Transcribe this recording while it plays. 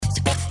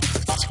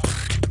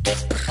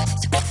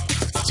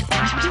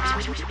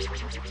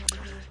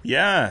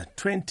Yeah,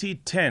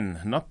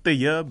 2010, not the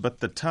year,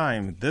 but the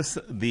time. This,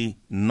 the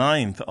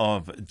 9th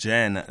of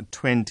Jan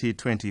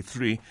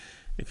 2023.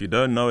 If you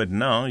don't know it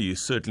now, you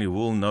certainly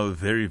will know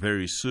very,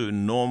 very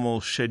soon. Normal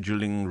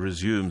scheduling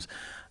resumes.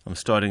 I'm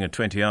starting at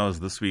 20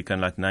 hours this week,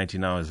 unlike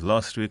 19 hours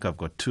last week. I've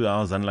got 2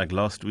 hours, unlike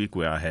last week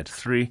where I had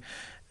 3.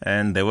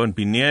 And there won't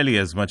be nearly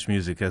as much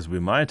music as we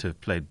might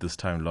have played this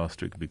time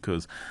last week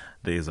because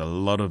there's a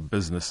lot of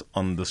business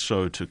on the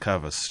show to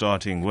cover,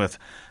 starting with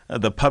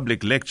the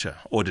public lecture.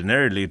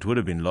 Ordinarily, it would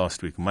have been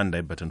last week, Monday,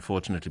 but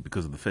unfortunately,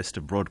 because of the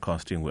festive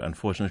broadcasting, we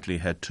unfortunately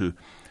had to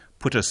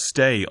put a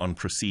stay on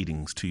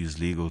proceedings, to use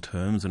legal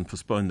terms, and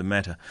postpone the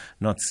matter,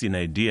 not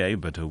sine die,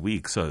 but a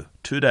week. So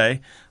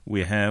today,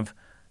 we have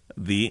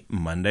the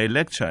Monday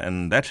lecture,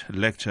 and that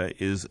lecture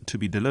is to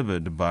be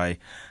delivered by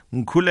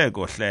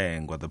Mkhuleko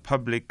Hlengwa, the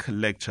public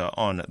lecture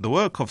on the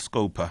work of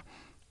SCOPA,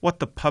 what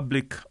the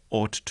public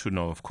ought to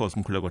know. Of course,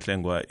 Mkhuleko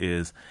Hlengwa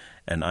is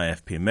an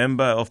IFP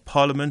member of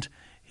Parliament.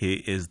 He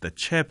is the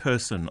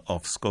chairperson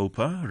of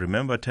SCOPA.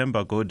 Remember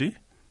Themba Godi?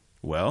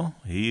 Well,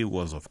 he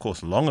was, of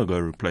course, long ago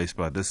replaced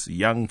by this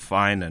young,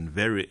 fine, and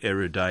very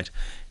erudite,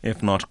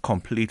 if not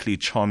completely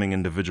charming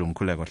individual,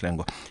 Mkhuleko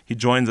Hlengwa. He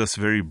joins us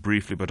very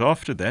briefly, but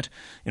after that,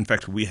 in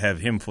fact, we have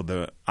him for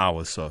the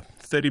hour, so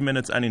 30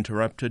 minutes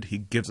uninterrupted. He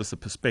gives us a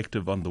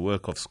perspective on the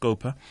work of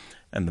SCOPA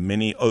and the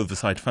many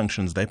oversight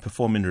functions they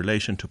perform in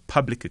relation to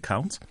public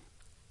accounts,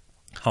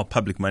 how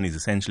public monies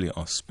essentially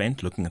are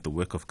spent, looking at the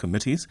work of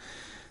committees.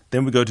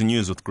 Then we go to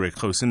news with Greg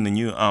House in the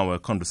new hour,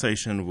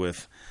 conversation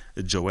with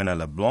Joanna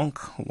LeBlanc.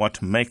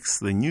 What makes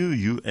the new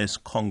U.S.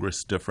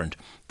 Congress different?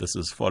 This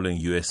is following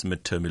U.S.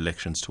 midterm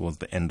elections towards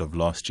the end of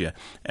last year.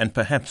 And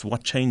perhaps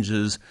what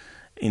changes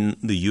in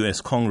the U.S.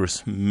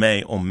 Congress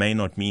may or may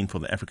not mean for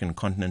the African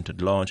continent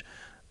at large,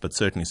 but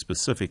certainly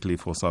specifically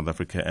for South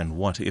Africa, and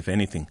what, if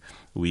anything,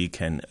 we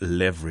can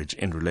leverage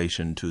in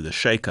relation to the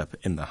shake-up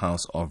in the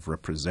House of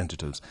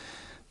Representatives.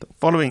 The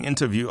following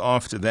interview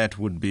after that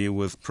would be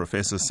with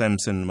Professor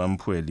Samson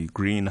Mamphweli,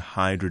 Green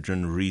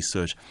Hydrogen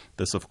Research.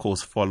 This, of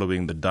course,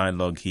 following the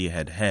dialogue he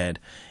had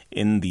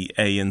in the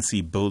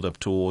ANC build-up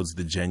towards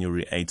the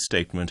January 8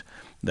 statement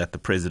that the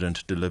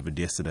President delivered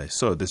yesterday.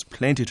 So there's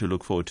plenty to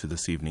look forward to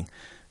this evening.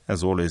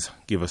 As always,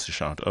 give us a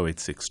shout,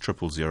 086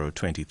 000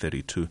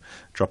 2032.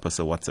 Drop us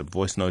a WhatsApp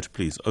voice note,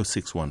 please,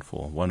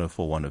 0614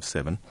 104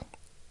 107.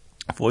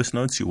 Voice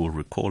notes, you will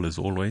recall, as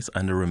always,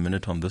 under a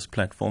minute on this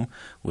platform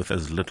with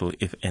as little,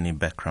 if any,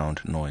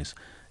 background noise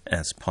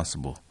as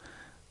possible.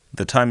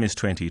 The time is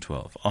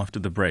 2012. After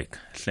the break,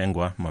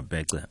 Hlengwa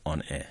Mabece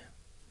on air.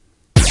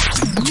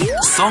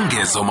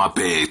 Songezo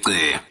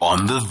Mabece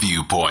on The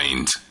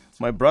Viewpoint.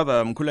 My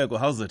brother, Mkhuleko,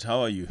 how's it? How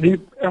are you?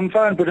 I'm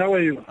fine, but how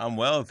are you? I'm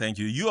well, thank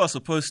you. You are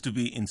supposed to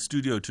be in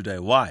studio today.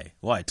 Why?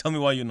 Tell me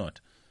why you're not.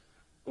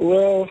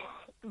 Well,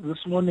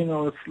 this morning I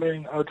was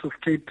flying out of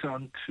Cape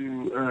Town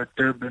to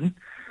Durban,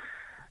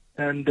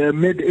 and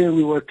mid-air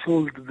we were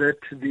told that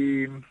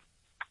the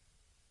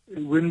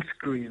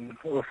windscreen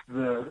of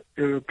the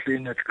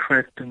aeroplane had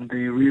cracked and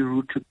they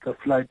rerouted the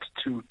flight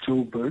to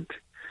Joburg,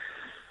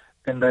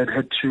 and I'd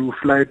had to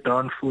fly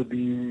down for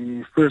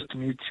the first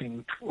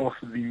meeting of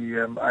the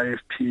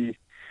IFP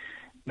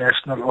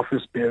National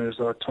Office Bearers,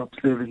 our top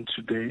 7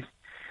 today.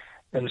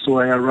 And so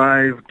I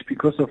arrived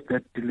because of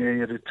that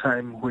delay at a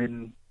time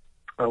when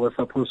I was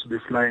supposed to be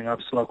flying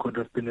up, so I could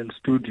have been in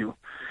studio.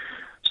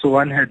 So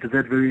one had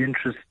that very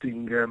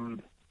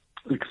interesting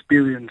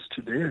experience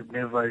today. I've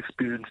never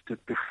experienced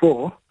it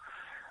before,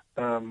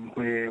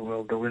 where,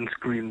 well, the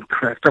windscreen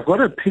cracked. I've got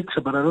a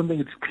picture, but I don't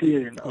think it's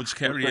clear enough. Which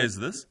carrier is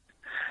this?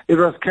 It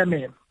was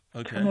Kenya.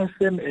 Okay. Kenya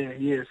Air,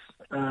 yes.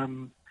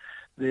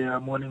 Their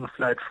morning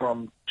flight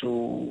from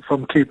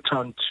Cape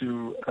Town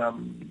to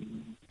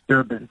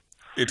Durban.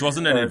 It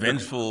wasn't an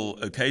eventful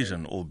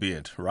occasion,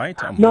 albeit,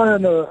 right?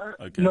 No.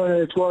 Okay. No,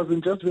 it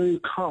wasn't. Just very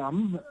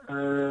calm.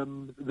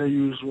 The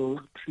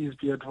usual. Please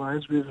be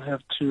advised, we'll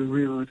have to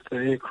reroute the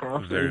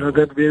aircraft. So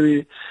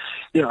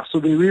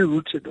they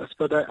rerouted us.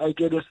 But I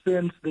get a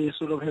sense they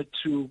sort of had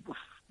to,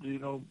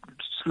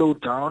 slow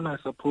down, I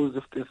suppose,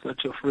 if there's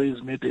such a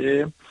phrase,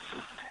 mid-air,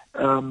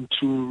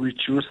 to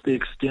reduce the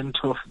extent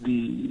of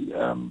the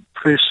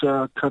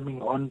pressure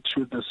coming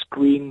onto the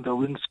screen, the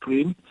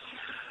windscreen.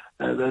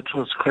 That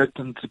was cracked,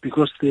 and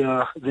because they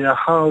are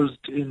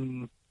housed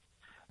in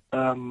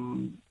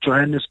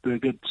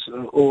Johannesburg at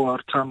OR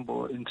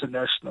Tambo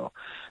International.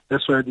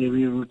 That's why they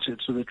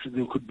rerouted, so that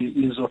there could be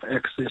ease of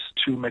access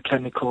to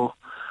mechanical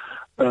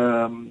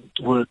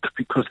work,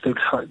 because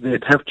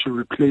they'd have to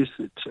replace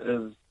it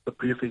as a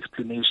brief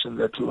explanation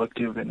that we were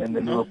given, and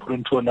then we were put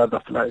into another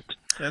flight.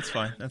 That's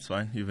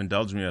fine. You've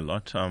indulged me a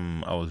lot.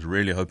 I was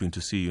really hoping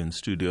to see you in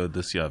studio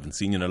this year. I haven't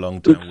seen you in a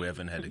long time. We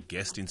haven't had a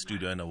guest in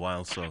studio in a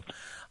while, so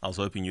I was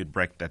hoping you'd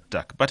break that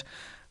duck. But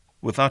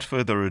without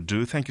further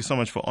ado, thank you so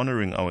much for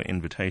honoring our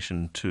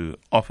invitation to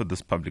offer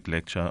this public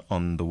lecture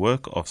on the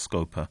work of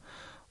SCOPA,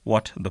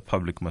 what the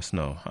public must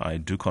know. I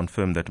do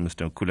confirm that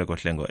Mr. Mkhuleko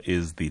Hlengwa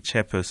is the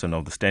chairperson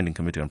of the Standing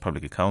Committee on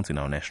Public Accounts in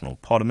our national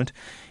parliament.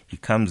 He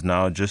comes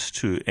now just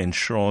to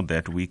ensure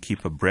that we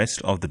keep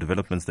abreast of the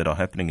developments that are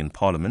happening in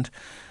parliament.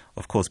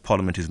 Of course,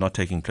 Parliament is not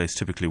taking place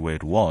typically where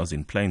it was,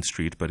 in Plain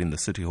Street, but in the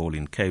City Hall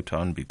in Cape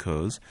Town,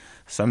 because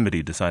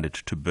somebody decided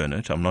to burn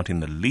it. I'm not in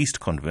the least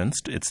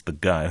convinced it's the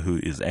guy who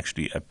is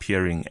actually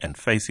appearing and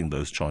facing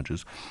those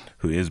charges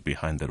who is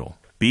behind it all.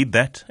 Be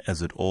that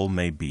as it all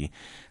may be,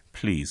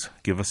 please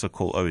give us a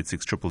call,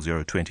 086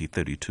 000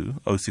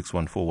 2032,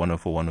 0614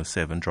 104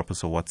 107, drop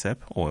us a WhatsApp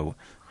or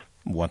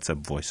a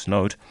WhatsApp voice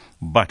note.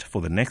 But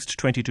for the next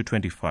 20 to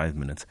 25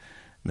 minutes,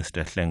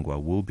 Mr.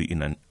 Hlengwa will be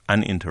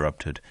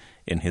uninterrupted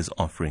in his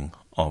offering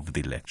of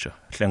the lecture.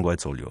 Hlengwa,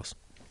 it's all yours.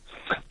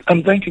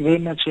 Thank you very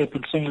much,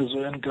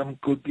 Chairperson,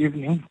 and good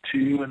evening to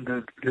you and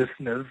the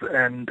listeners,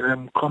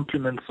 and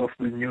compliments of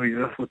the new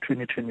year for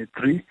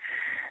 2023.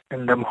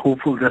 And I'm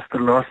hopeful that's the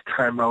last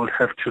time I will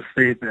have to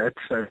say that.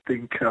 I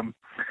think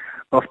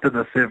after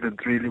the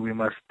 7th, really, we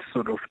must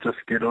sort of just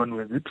get on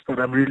with it. But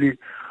I'm really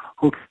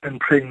hoping and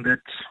praying that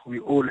we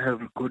all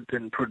have a good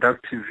and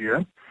productive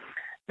year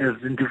as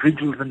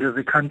individuals and as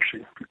a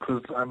country,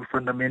 because I'm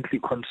fundamentally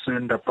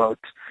concerned about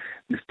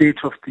the state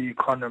of the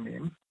economy,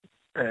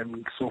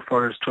 and so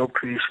far as job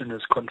creation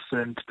is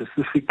concerned,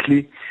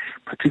 specifically,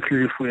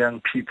 particularly for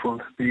young people.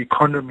 The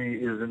economy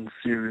is in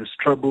serious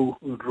trouble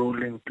with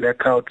rolling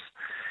blackouts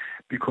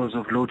because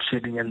of load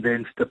shedding, and the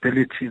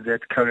instability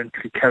that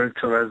currently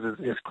characterizes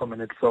ESCOM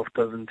in itself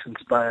doesn't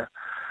inspire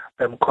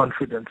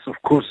confidence. Of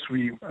course,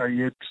 we are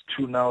yet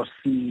to now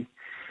see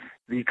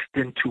the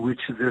extent to which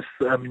this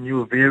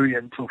new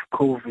variant of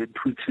COVID,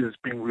 which is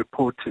being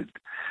reported,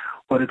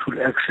 what it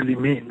will actually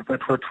mean.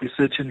 But what we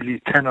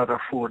certainly cannot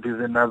afford is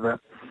another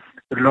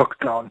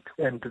lockdown,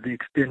 and the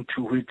extent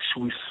to which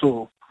we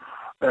saw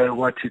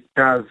what it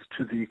does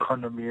to the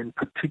economy, and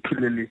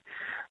particularly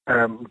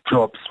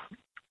jobs.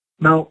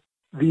 Now,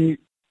 the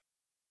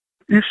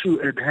issue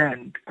at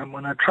hand, I'm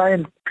going to try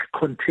and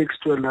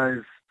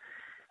contextualize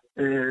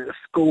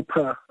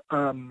SCOPA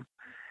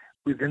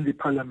within the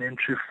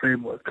parliamentary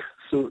framework.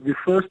 So the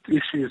first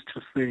issue is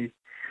to say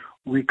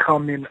we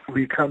come in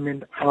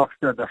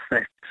after the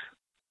fact.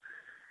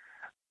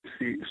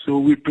 See, so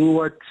we do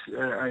what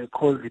I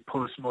call the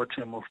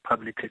post-mortem of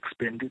public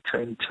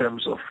expenditure in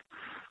terms of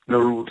the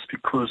rules,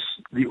 because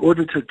the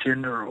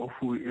Auditor-General,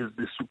 who is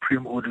the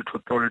supreme audit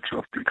authority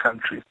of the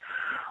country,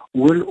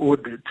 will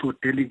audit or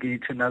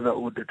delegate another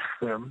audit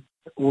firm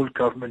all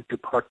government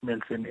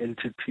departments and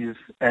entities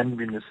and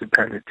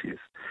municipalities.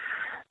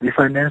 The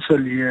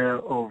financial year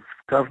of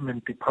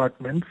government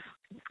departments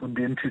and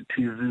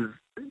entities is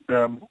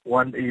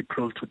 1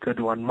 April to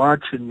 31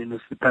 March, and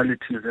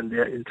municipalities and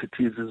their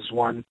entities is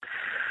 1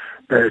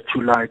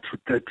 July to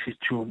 30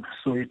 June.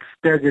 So it's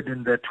staggered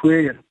in that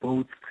way, and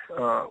both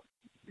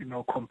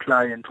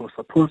compliant or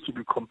supposed to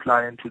be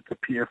compliant with the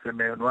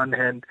PFMA on one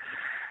hand,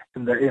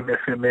 and the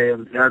MFMA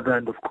on the other,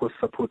 and of course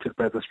supported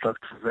by the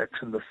Structures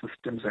Act and the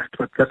Systems Act.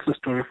 But that's a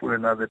story for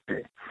another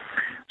day.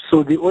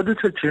 So the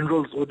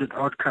Auditor-General's audit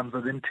outcomes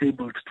are then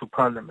tabled to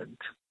Parliament,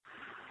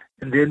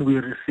 and then we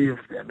receive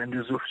them. And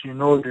as you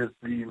know, there's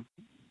the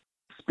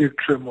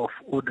spectrum of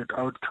audit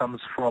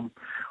outcomes from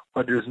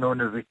what is known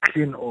as a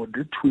clean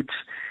audit, which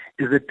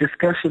is a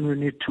discussion we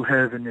need to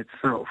have in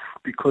itself,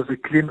 because a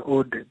clean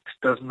audit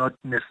does not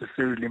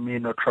necessarily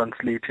mean or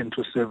translate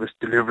into service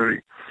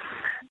delivery,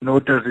 nor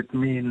does it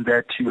mean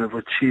that you have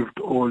achieved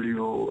all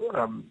your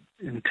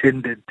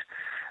intended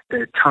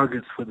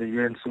targets for the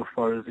year,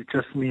 insofar as it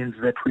just means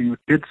that where you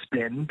did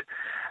spend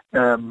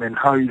and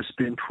how you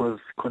spent was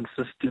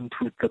consistent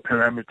with the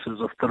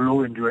parameters of the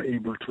law, and you are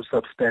able to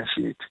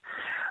substantiate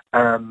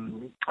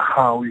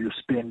how you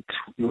spent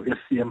your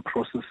SCM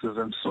processes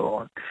and so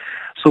on.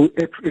 So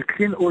a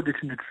clean audit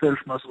in itself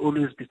must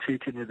always be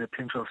taken with a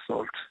pinch of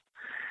salt,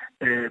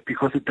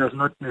 because it does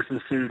not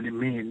necessarily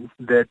mean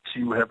that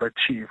you have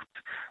achieved.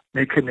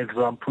 Make an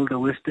example, the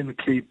Western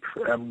Cape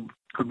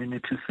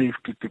Community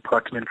Safety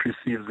Department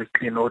receives a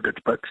clean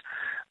audit, but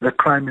the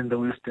crime in the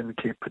Western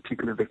Cape,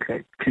 particularly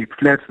the Cape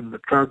Flats and the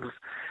drugs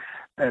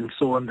and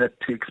so on that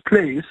takes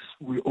place,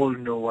 we all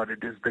know what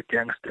it is, the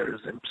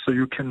gangsterism. So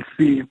you can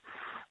see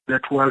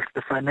that whilst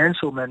the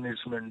financial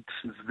management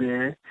is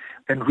there,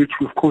 and which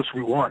of course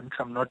we want,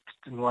 I'm not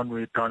in one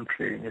way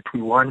downplaying it,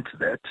 we want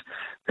that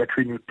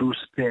when you do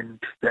spend,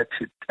 that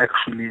it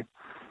actually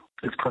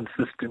is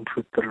consistent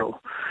with the law.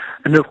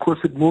 And of course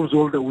it moves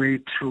all the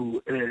way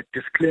to a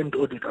disclaimed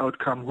audit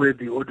outcome where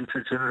the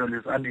Auditor-General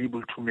is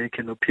unable to make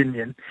an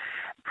opinion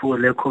for a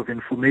lack of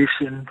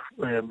information,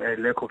 a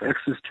lack of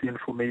access to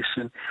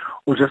information,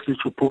 or just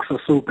that your books are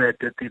so bad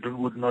that they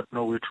would not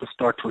know where to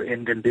start or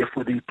end, and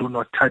therefore they do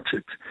not touch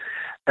it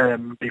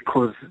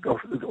because of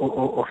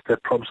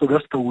that problem. So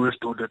that's the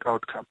worst audit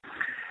outcome.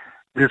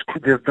 There's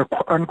the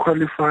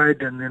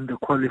unqualified and then the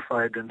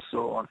qualified and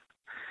so on.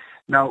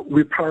 Now,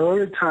 we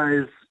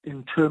prioritize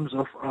in terms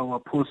of our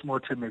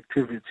post-mortem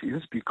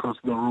activities, because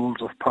the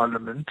rules of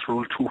Parliament,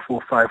 Rule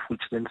 245,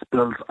 which then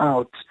spells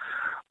out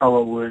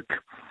our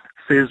work,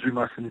 says we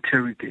must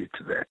interrogate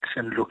that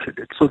and look at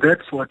it. So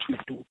that's what we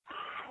do.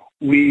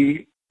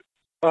 We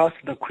ask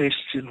the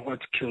question, what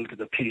killed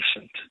the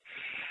patient?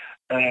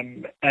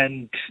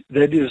 And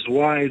that is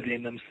why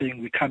then I'm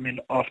saying we come in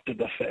after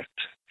the fact.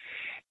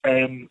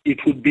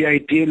 It would be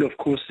ideal, of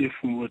course, if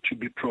we were to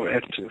be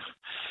proactive,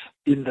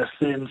 in the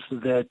sense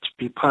that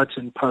be part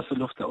and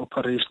parcel of the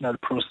operational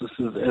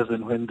processes as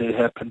and when they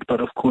happened.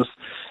 But of course,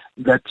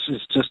 that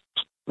is just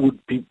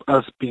would be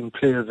us being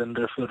players and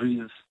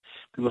referees,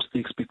 because the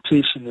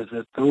expectation is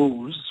that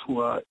those who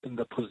are in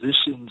the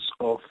positions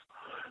of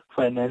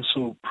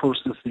financial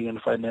processing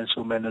and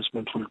financial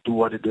management will do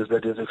what it is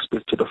that is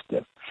expected of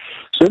them.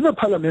 So in the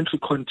parliamentary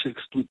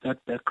context, with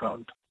that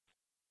background,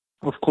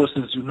 of course,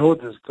 as you know,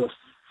 there's the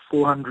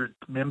 400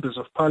 members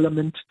of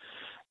parliament,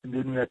 and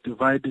then we are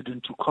divided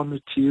into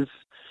committees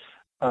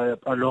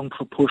along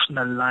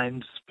proportional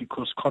lines,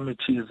 because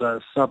committees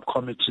are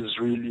subcommittees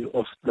really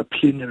of the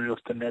plenary of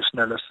the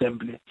National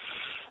Assembly.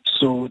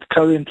 So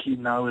currently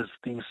now, as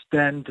things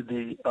stand,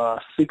 there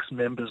are 6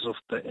 members of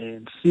the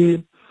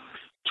ANC,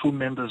 2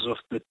 members of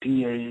the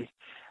DA,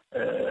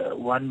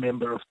 1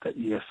 member of the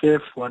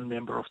EFF, 1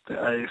 member of the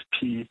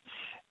IFP,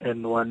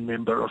 and 1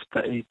 member of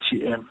the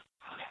ATM.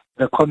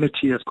 The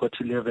committee has got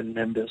 11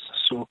 members,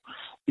 so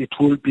it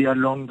will be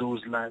along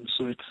those lines.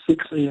 So it's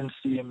 6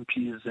 ANC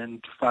MPs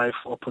and 5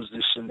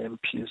 opposition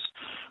MPs,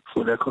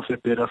 for lack of a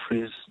better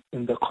phrase,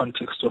 in the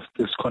context of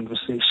this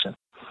conversation.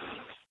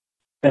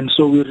 And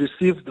so we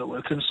received the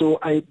work. And so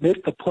I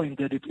made the point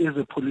that it is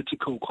a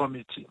political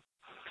committee.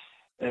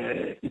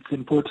 It's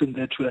important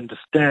that we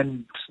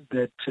understand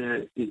that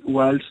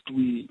whilst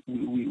we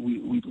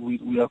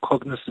are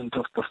cognizant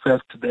of the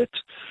fact that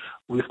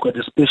we've got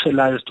a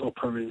specialized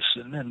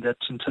operation, and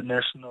that's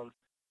international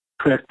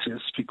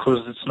practice,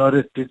 because it's not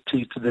a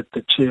dictate that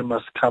the chair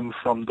must come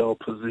from the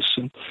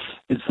opposition.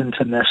 It's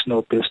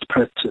international best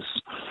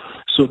practice.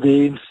 So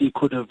the ANC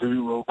could have very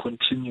well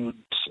continued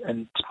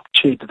and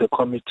chaired the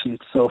committee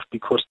itself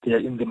because they are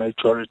in the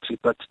majority,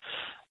 but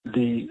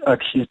they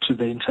adhere to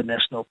the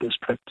international best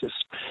practice.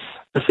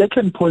 The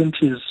second point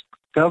is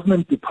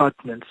government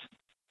departments,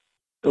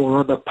 or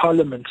rather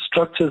Parliament,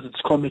 structures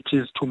its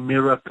committees to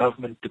mirror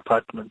government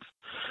departments.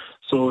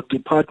 So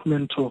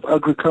Department of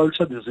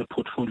Agriculture, there's a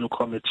portfolio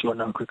committee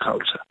on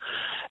agriculture.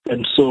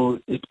 And so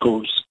it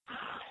goes.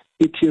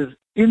 It is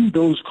in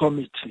those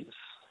committees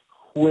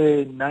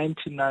where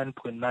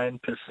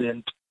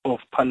 99.9% of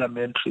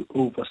parliamentary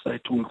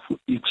oversight work for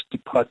each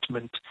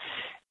department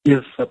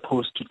is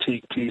supposed to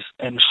take place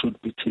and should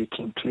be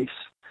taking place.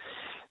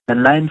 The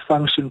line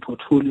function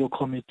portfolio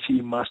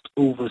committee must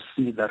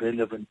oversee the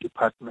relevant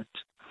department.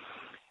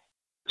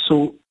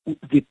 So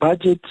the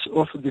budget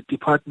of the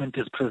department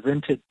is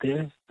presented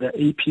there. The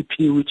APP,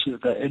 which is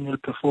the annual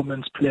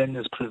performance plan,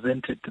 is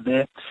presented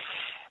there.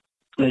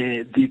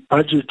 The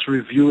budget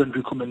review and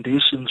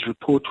recommendations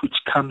report, which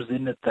comes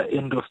in at the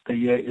end of the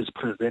year, is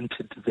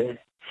presented there.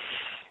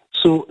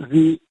 So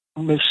the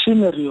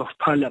machinery of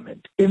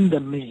Parliament, in the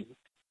main,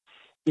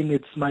 in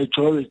its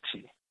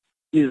majority,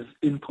 is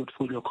in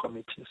portfolio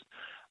committees.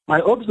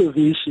 My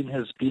observation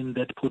has been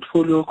that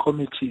portfolio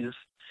committees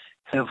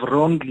have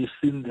wrongly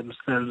seen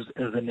themselves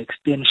as an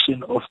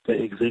extension of the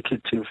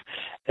executive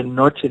and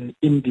not an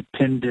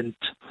independent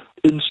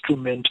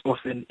instrument of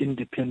an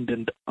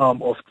independent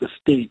arm of the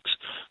state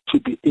to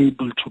be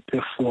able to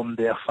perform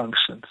their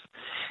functions.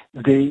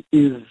 There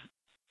is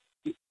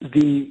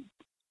the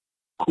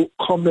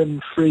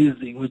common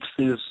phrasing which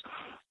says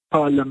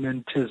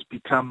Parliament has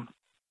become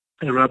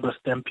a rubber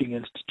stamping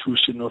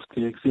institution of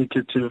the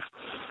executive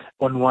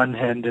on one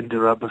hand and the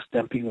rubber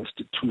stamping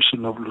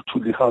institution of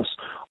Luthuli House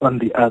on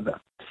the other.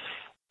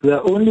 The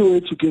only way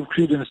to give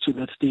credence to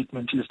that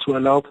statement is to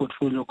allow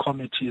portfolio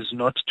committees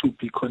not to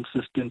be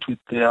consistent with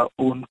their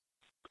own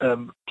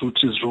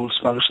duties, rules,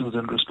 functions,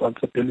 and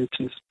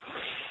responsibilities.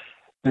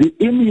 The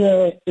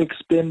in-year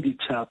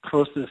expenditure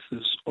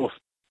processes of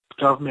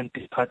government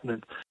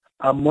departments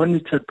are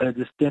monitored by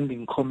the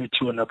Standing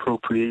Committee on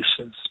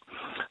Appropriations.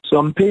 So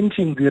I'm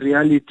painting the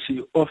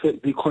reality of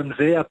the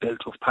conveyor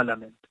belt of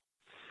Parliament.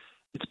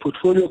 It's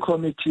portfolio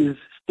committees,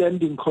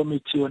 Standing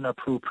Committee on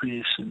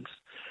Appropriations,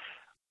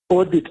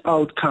 audit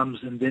outcomes,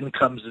 and then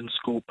comes in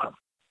SCOPA.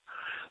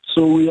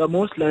 So we are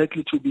most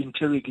likely to be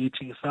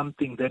interrogating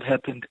something that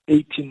happened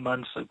 18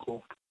 months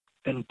ago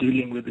and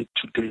dealing with it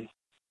today.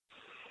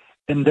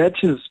 And that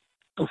is,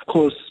 of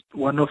course,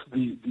 one of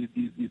the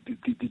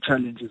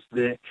challenges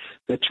there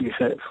that we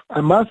have.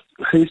 I must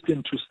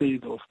hasten to say,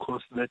 though, of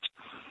course, that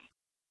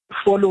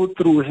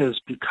follow-through has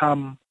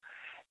become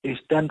a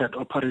standard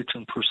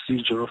operating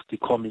procedure of the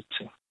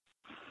committee,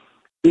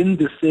 in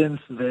the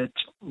sense that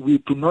we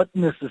do not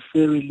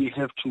necessarily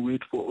have to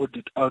wait for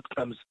audit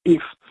outcomes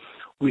if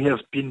we have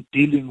been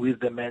dealing with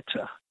the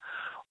matter,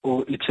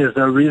 or it has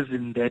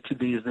arisen that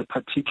there is a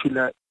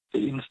particular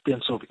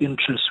instance of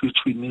interest which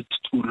we need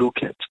to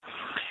look at.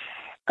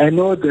 I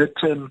know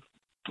that,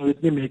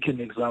 let me make an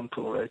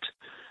example, right?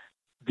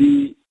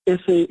 The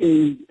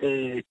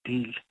SAA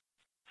deal,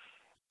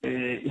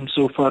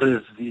 insofar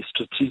as the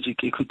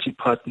strategic equity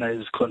partner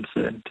is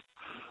concerned,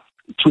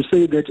 to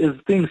say that as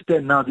things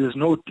stand now, there's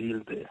no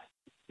deal there.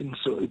 And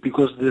so,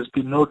 because there's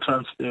been no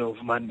transfer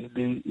of money,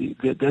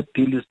 that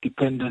deal is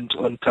dependent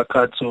on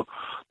Takatso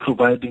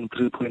providing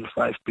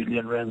 3.5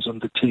 billion rands on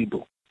the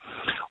table.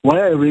 Why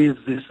I raise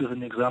this as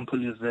an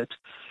example is that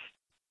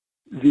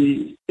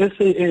the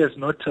SAA has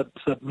not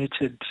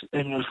submitted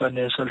annual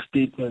financial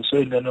statements or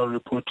an annual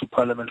report to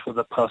Parliament for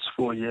the past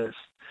 4 years.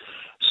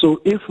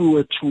 So if we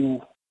were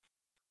to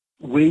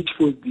wait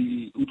for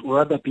or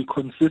rather be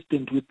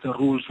consistent with the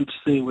rules which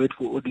say wait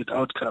for audit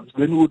outcomes,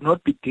 then we would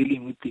not be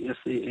dealing with the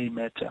SAA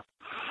matter.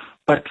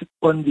 But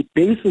on the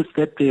basis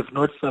that they have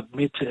not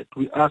submitted,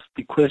 we ask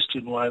the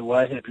question,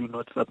 why have you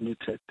not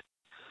submitted?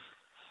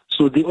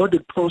 So the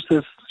audit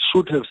process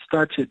should have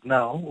started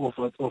now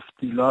of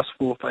the last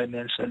 4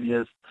 financial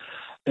years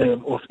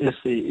of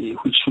SAA,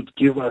 which should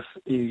give us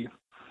a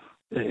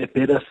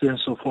better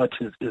sense of what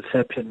is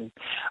happening.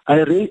 I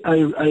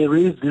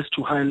raise this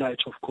to highlight,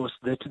 of course,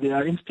 that there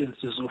are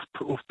instances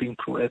of being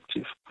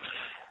proactive.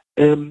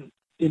 One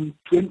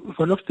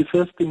of the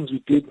first things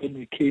we did when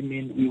we came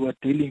in, we were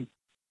dealing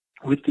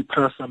with the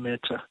PRASA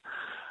matter,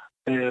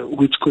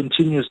 which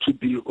continues to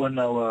be on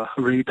our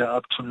radar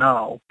up to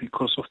now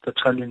because of the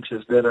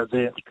challenges that are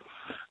there.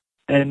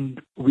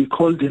 And we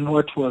called in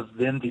what was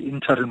then the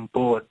interim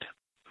board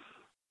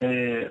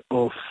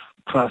of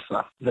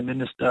PRASA. The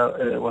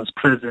minister was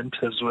present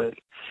as well.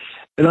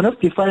 And one of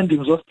the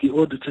findings of the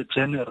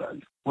Auditor-General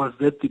was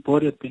that the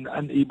board had been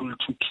unable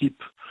to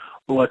keep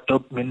or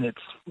adopt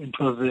minutes. It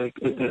was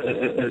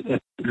a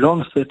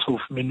long set of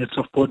minutes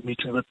of board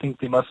meetings. I think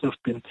there must have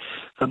been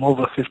some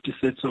over 50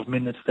 sets of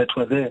minutes that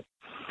were there.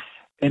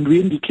 And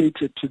we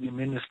indicated to the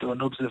minister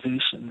on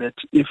observation that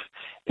if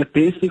a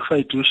basic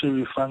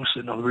fiduciary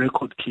function of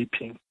record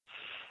keeping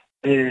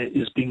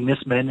is being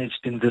mismanaged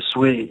in this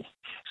way,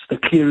 it's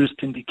the clearest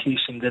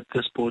indication that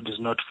this board is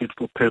not fit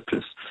for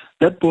purpose.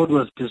 That board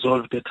was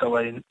dissolved at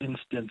our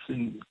instance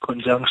in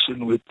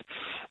conjunction with,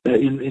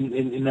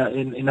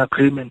 in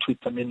agreement with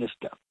the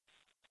minister.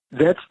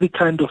 That's the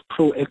kind of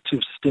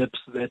proactive steps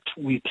that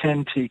we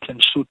can take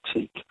and should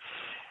take.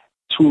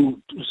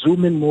 To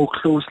zoom in more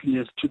closely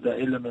as to the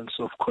elements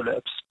of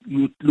collapse,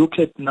 you look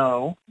at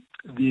now,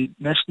 the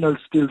National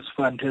Skills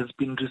Fund has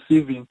been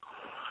receiving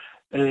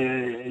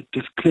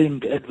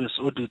disclaimed adverse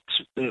audit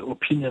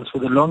opinions for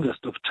the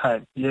longest of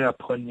time, year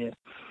upon year.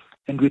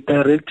 And we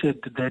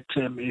directed that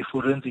a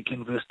forensic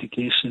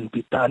investigation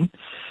be done,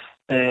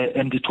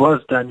 and it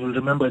was done. You'll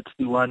remember it's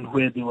the one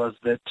where there was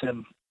that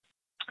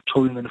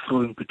toing and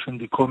froing between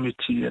the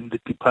committee and the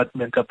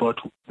department about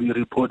the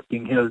report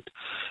being held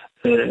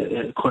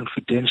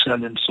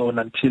confidential and so on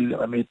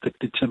until I made the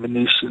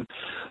determination,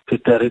 the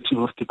directive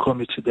of the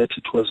committee, that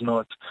it was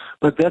not.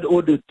 But that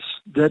audit,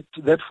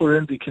 that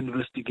forensic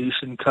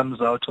investigation comes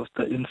out of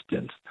the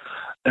instance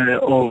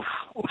of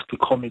the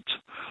committee.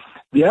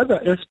 The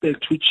other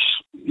aspect, which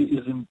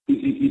is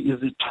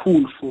a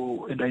tool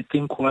for, and I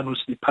think one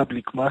which the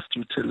public must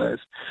utilize,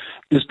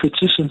 is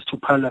petitions to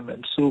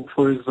Parliament. So,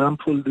 for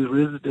example, the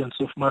residents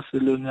of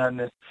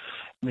Maceloniane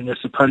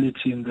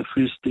municipality in the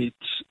Free State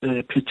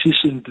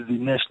petitioned the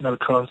National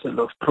Council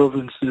of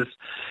Provinces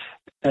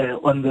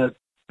on the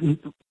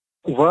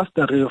vast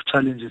array of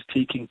challenges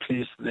taking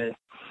place there.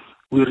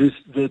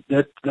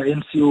 The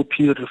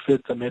NCOP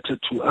referred the matter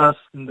to us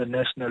in the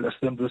National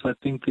Assembly. So I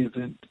think there's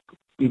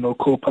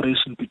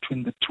cooperation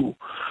between the two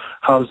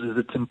houses.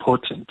 It's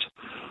important.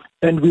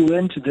 And we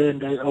went there,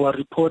 and our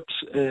report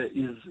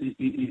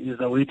is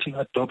awaiting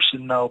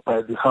adoption now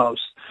by the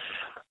House.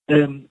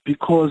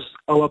 Because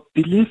our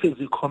belief as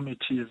a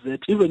committee is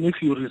that even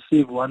if you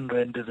receive 1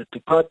 rand as a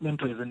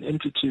department or as an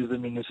entity, as a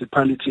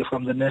municipality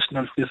from the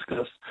national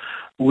fiscus,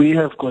 we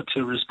have got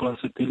a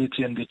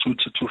responsibility and a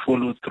duty to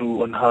follow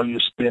through on how you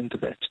spend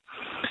that.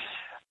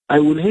 I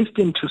will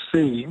hasten to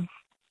say,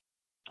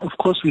 of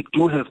course, we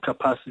do have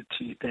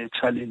capacity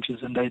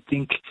challenges, and I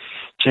think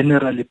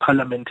generally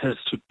Parliament has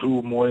to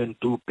do more and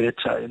do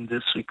better in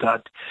this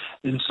regard,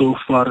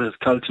 insofar as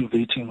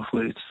cultivating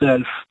for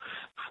itself,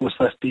 for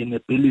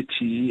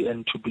sustainability,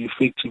 and to be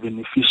effective and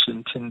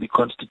efficient in the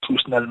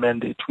constitutional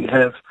mandate we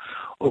have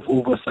of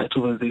oversight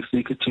over the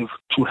executive,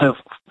 to have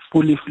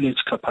fully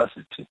fledged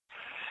capacity,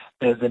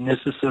 the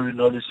necessary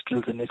knowledge,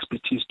 skills, and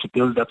expertise to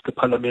build up the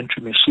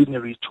parliamentary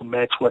machinery to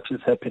match what is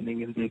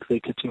happening in the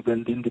executive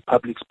and in the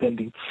public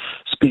spending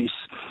space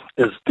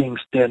as things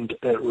stand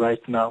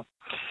right now.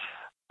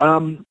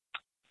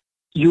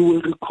 You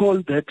will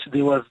recall that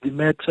there was the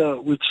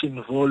matter which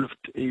involved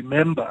a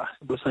member,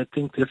 because I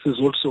think this is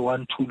also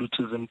one tool which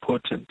is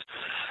important,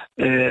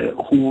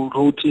 who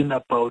wrote in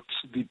about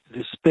the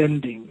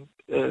spending,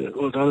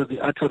 or rather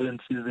the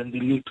utterances and the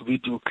leaked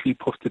video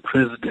clip of the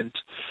president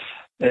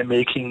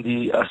making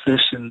the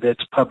assertion that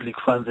public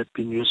funds had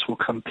been used for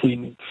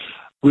campaigning.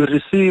 We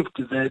received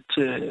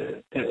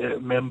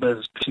that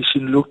member's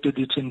petition, looked at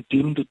it and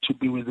deemed it to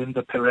be within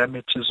the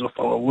parameters of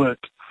our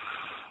work.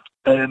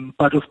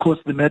 But of course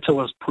the matter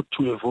was put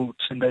to a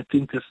vote, and I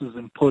think this is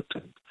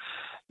important.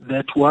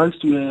 that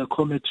whilst we are a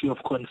committee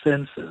of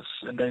consensus,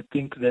 and I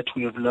think that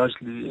we have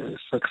largely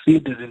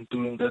succeeded in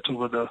doing that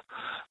over the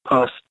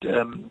past,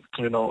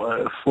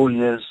 4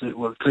 years,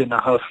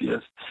 3.5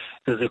 years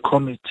as a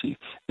committee,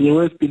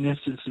 there have been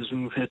instances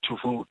where we've had to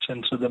vote,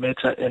 and so the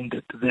matter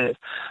ended there.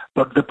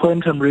 But the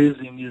point I'm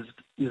raising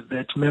is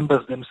that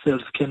members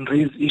themselves can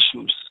raise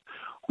issues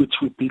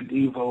which we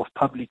believe are of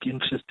public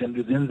interest and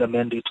within the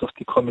mandate of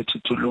the committee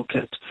to look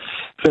at.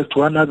 In fact,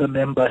 one other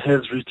member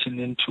has written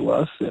into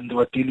us, and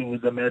we're dealing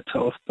with the matter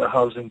of the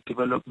Housing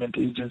Development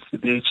Agency,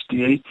 the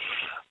HDA.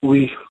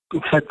 We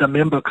had the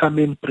member come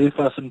in, brief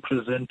us, and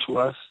present to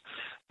us.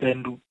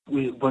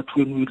 But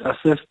when we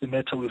assessed the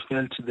matter, we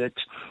felt that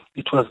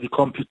it was the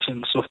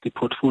competence of the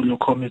Portfolio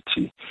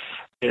Committee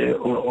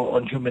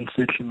on Human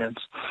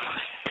Settlements.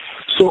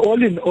 So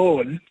all in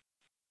all,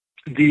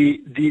 the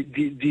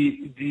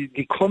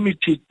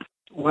committee,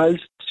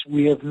 whilst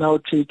we have now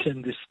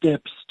taken the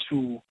steps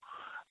to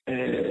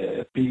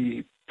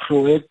be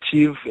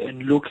proactive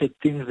and look at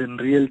things in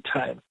real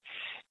time,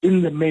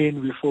 in the main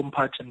we form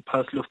part and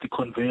parcel of the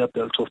conveyor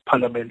belt of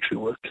parliamentary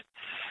work.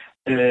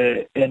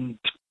 And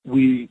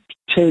we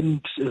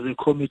tend as a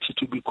committee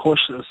to be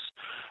cautious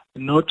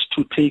not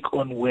to take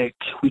on work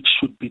which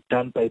should be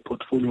done by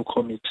portfolio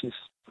committees,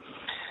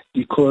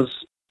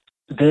 because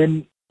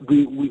then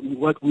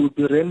what we'll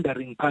be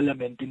rendering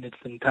Parliament in its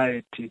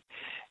entirety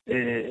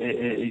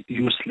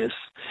useless.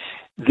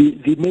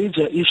 The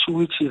major issue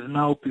which is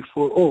now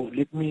before,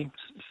 let me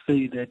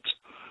say that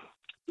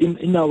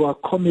in our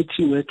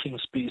committee working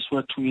space,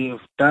 what we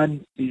have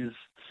done is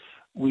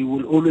we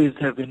will always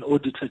have an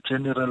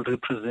Auditor-General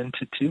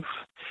representative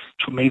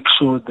to make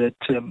sure that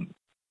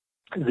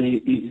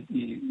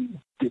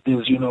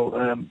there's,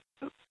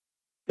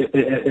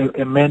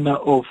 a manner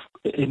of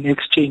an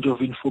exchange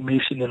of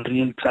information in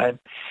real time.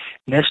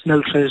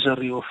 National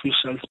Treasury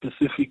officials,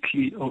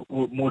 specifically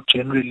or more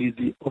generally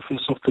the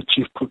Office of the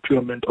Chief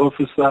Procurement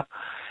Officer.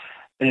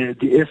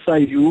 The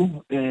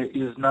SIU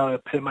is now a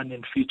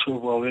permanent feature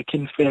of our work.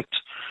 In fact,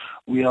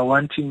 we are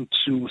wanting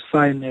to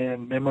sign a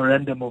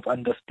memorandum of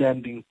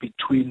understanding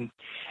between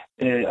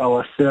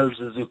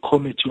ourselves as a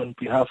committee on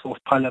behalf of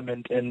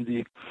Parliament and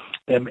the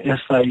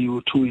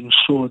SIU to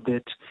ensure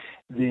that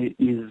there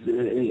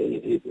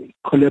is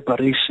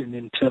collaboration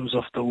in terms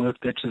of the work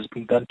that has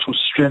been done to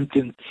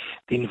strengthen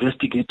the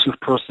investigative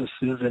processes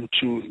and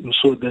to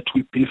ensure that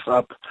we beef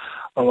up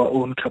our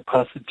own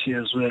capacity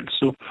as well.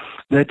 So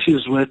that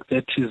is work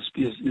that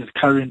is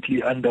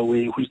currently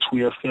underway, which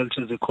we have felt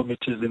as a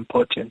committee is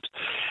important.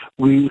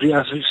 We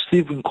are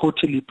receiving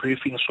quarterly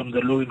briefings from the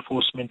law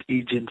enforcement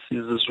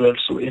agencies as well,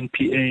 so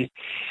NPA,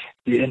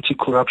 the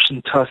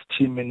Anti-Corruption Task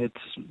Team and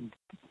its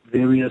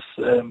various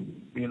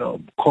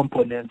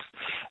components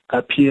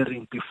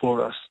appearing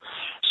before us.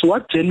 So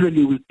what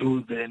generally we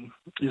do then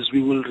is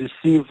we will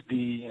receive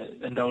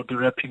and I'll be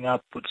wrapping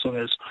up as long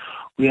as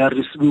we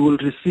will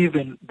receive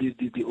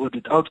the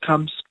audit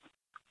outcomes.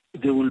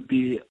 They will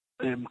be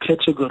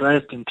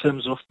categorized in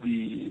terms of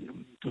the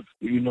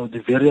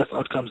various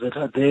outcomes that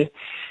are there.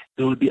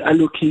 They will be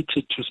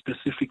allocated to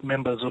specific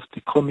members of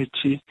the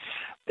committee,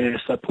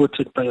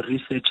 supported by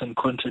research and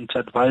content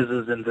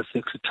advisors and the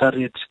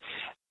Secretariat,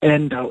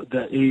 and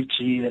the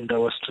AG and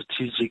our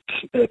strategic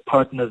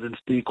partners and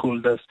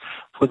stakeholders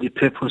for the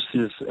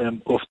purposes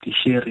of the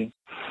hearing.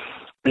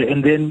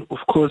 And then, of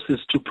course,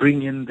 is to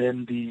bring in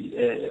then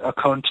the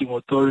accounting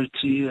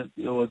authority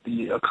or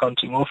the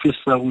accounting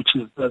officer, which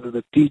is either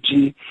the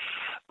DG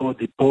or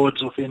the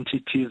boards of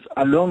entities,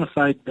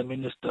 alongside the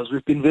ministers.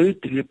 We've been very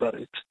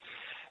deliberate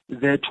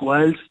that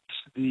whilst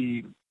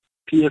the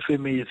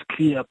PFMA is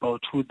clear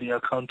about who the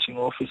accounting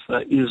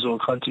officer is or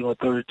accounting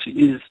authority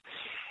is,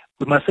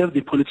 we must have the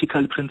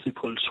political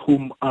principles,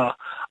 whom are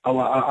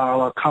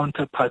our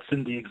counterparts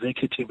in the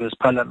executive as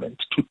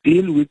Parliament, to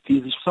deal with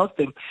these. Without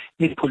them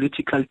need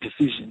political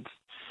decisions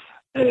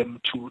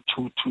to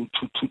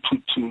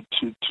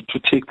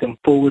take them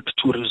forward,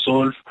 to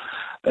resolve.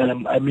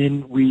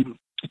 We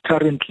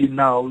currently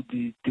now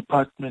the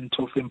Department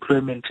of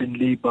Employment and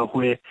Labour,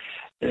 where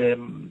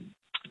the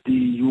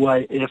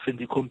UIF and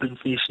the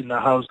compensation are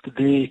housed,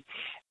 they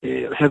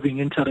having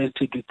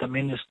interacted with the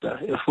minister,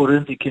 a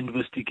forensic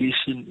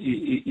investigation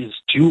is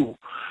due,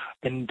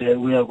 and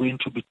we are going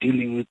to be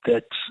dealing with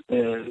that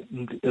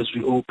as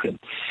we open.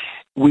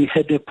 We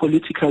had a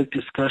political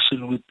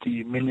discussion with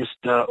the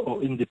minister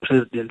or in the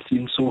presidency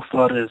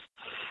insofar as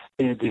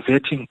the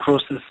vetting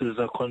processes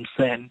are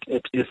concerned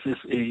at SSA.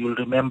 You'll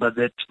remember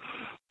that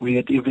we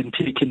had even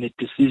taken a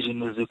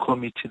decision as a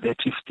committee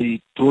that if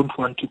they don't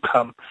want to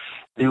come,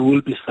 they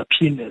will be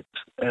subpoenaed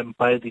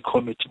by the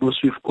committee, because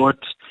we've got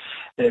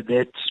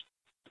that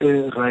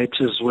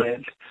right as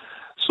well.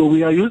 So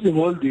we are using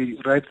all the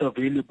rights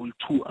available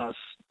to us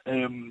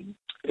as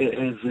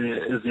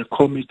a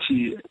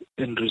committee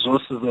and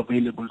resources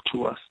available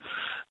to us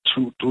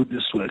to do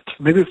this work.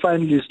 Maybe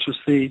finally is to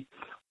say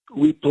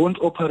we don't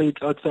operate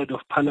outside of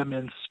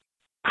Parliament's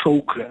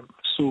program.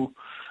 So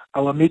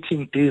our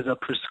meeting days are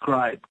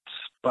prescribed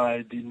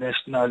by the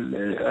National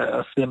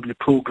Assembly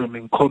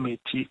Programming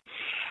Committee.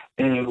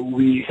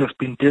 We have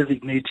been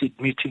designated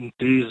meeting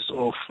days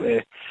of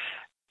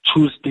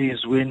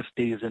Tuesdays,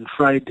 Wednesdays, and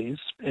Fridays.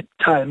 At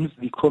times,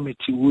 the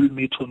committee will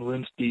meet on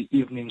Wednesday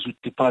evenings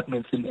with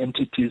departments and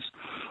entities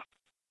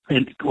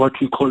and what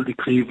we call the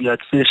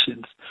graveyard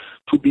sessions,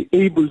 to be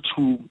able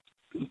to,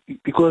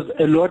 because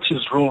a lot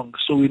is wrong,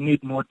 so we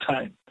need more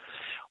time.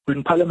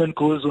 When Parliament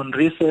goes on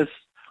recess,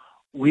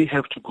 we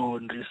have to go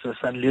on recess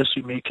unless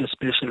we make a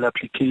special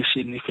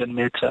application if a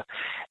matter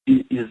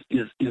is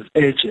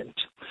urgent.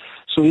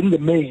 So in the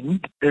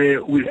main,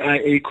 we are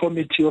a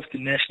committee of the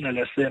National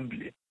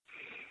Assembly,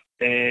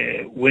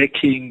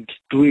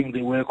 doing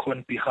the work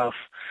on behalf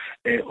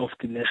of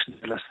the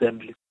National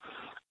Assembly.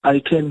 I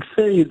can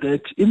say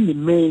that in the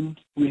main,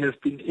 we have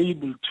been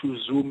able to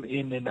zoom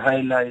in and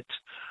highlight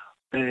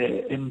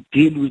and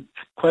deal with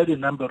quite a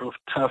number of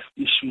tough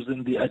issues,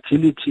 and the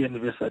agility and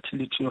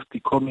versatility of the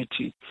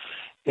committee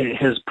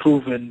has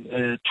proven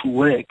to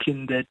work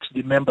in that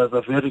the members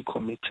are very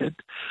committed.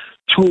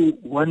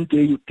 One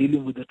day you're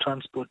dealing with the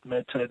transport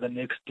matter, the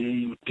next day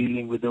you're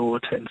dealing with the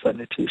water and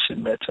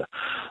sanitation matter.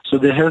 So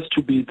there has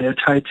to be that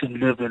heightened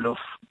level of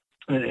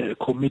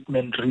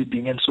commitment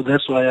reading, and so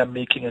that's why I'm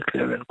making a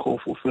clear and call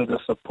for further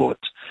support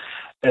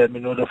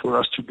in order for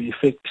us to be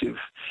effective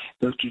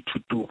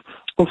to do.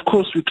 Of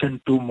course, we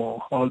can do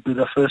more. I'll be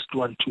the first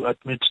one to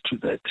admit to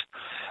that.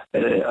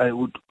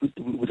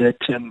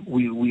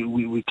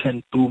 We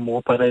can do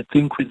more, but I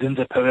think within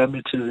the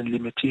parameters and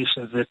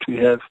limitations that we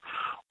have,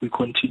 we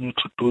continue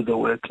to do the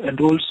work.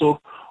 And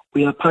also,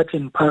 we are part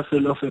and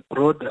parcel of a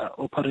broader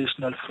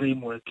operational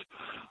framework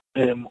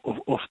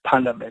of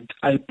Parliament.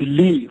 I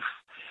believe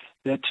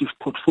that if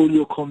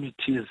portfolio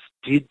committees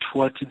did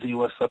what they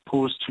were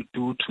supposed to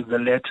do to the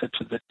letter,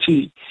 to the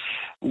T,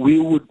 we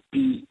would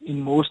be,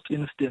 in most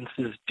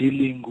instances,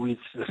 dealing with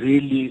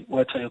really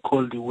what I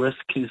call the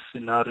worst-case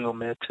scenario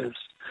matters.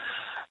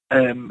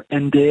 And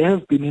there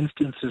have been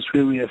instances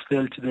where we have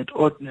felt that,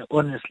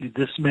 honestly,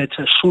 this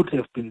matter should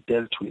have been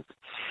dealt with.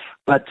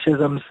 But as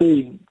I'm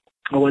saying,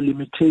 our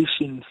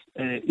limitations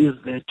is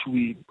that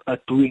we are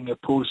doing a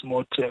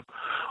post-mortem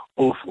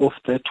of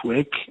that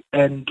work.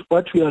 And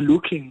what we are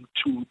looking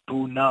to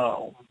do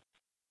now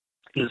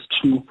is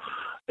to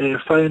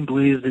find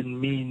ways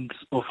and means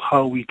of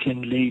how we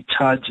can lay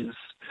charges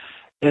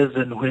as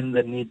and when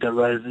the need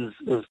arises,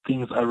 as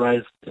things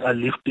arise, are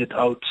lifted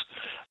out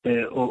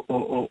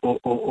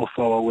of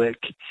our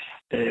work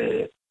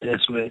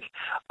as well.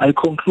 I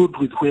conclude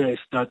with where I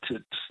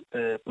started,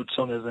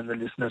 Butsongers and the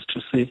listeners,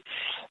 to say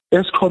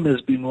ESCOM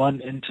has been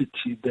one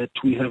entity that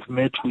we have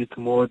met with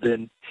more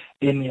than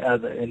any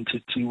other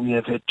entity. We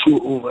have had 2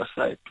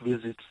 oversight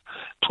visits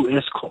to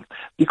ESCOM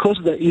because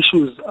the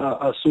issues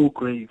are so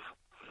grave,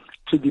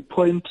 to the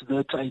point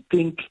that I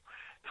think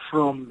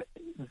from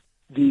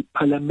the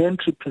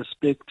parliamentary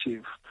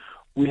perspective,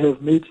 we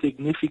have made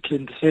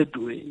significant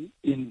headway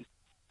in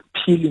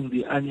peeling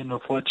the onion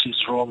of what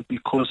is wrong,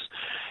 because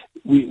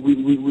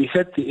we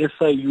had the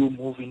SIU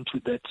move into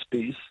that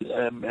space,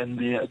 and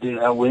they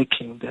are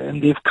working there,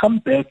 and they've come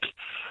back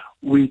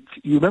with,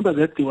 you remember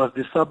that there was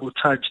the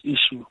sabotage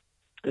issue,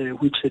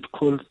 which had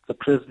caused the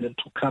president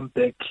to come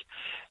back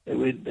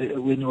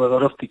when he was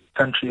out of the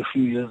country a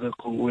few years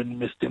ago, when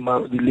the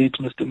late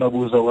Mr.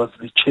 Mabuza was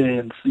the chair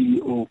and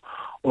CEO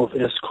of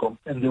ESCOM,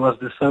 and there was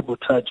the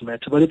sabotage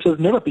matter. But it has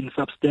never been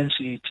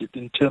substantiated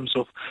in terms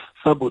of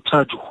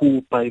sabotage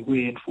who, by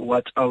where, and for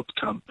what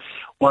outcome,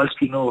 whilst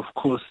we know, of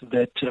course,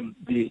 that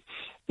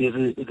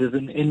there's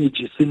an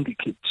energy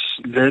syndicate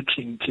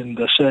lurking in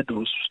the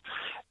shadows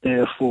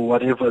for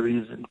whatever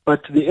reason.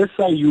 But the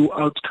SIU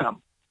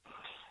outcome,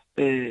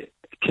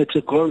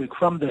 categoric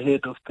from the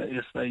head of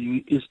the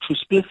SIU, is to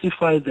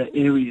specify the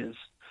areas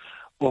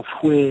of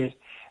where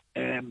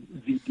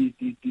the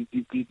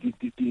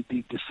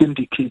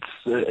syndicates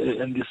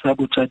and the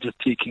sabotage are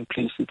taking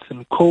place. It's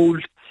in coal,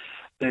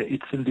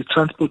 it's in the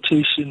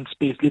transportation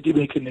space. Let me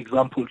make an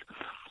example.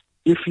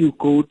 If you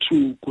go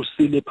to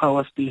Kusile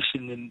Power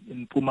Station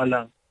in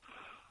Mpumalanga,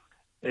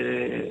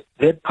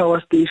 that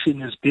power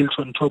station is built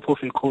on top of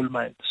a coal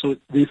mine. So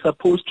they're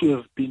supposed to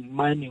have been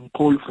mining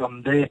coal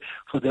from there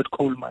for that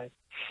coal mine.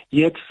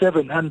 Yet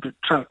 700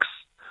 trucks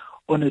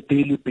on a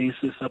daily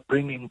basis are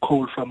bringing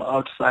coal from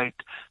outside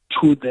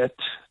to that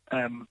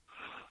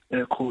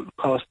coal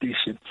power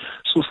station.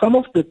 So some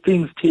of the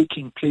things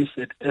taking place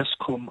at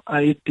ESCOM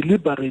are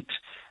deliberate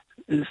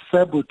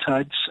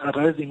sabotage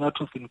arising out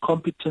of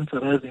incompetence,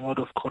 arising out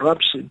of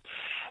corruption,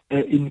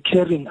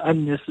 incurring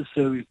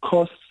unnecessary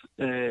costs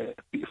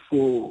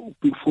for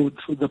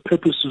the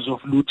purposes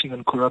of looting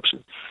and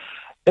corruption.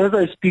 As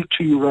I speak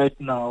to you right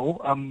now,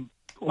 I'm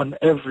on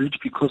average,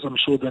 because I'm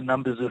sure the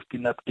numbers have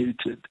been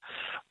updated,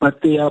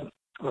 but they are,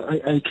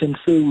 I can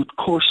say with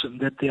caution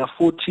that there are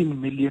 14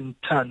 million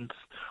tons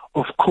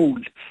of coal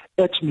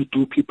at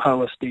Medupi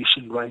Power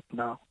Station right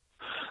now.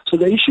 So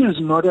the issue is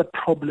not a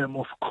problem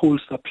of coal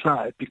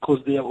supply, because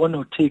they are on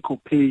a take or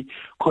pay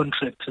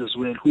contract as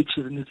well, which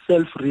is in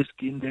itself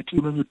risky, in that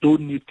even you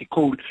don't need the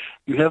coal,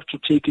 you have to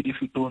take it.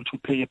 If you don't, to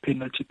pay a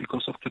penalty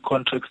because of the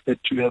contracts that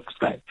you have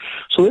signed.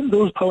 So when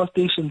those power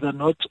stations are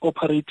not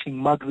operating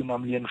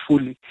maximally and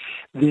fully,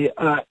 they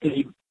are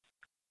a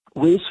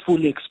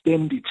wasteful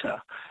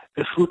expenditure,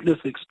 a fruitless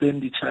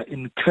expenditure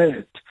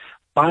incurred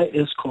by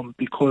Eskom,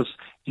 because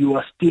you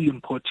are still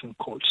importing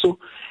coal. So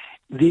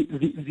the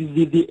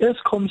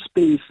Eskom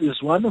space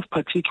is one of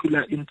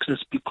particular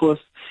interest, because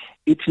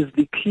it is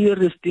the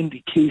clearest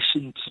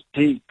indication to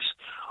date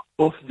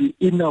of the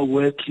inner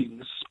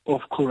workings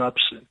of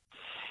corruption.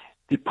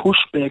 The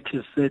pushback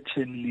is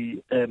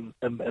certainly there.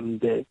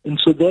 And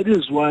so that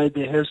is why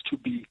there has to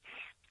be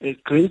a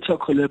greater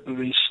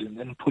collaboration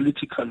and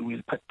political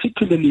will,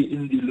 particularly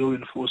in the law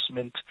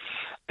enforcement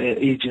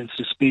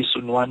agency space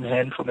on one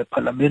hand, from a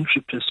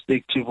parliamentary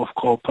perspective of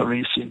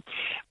cooperation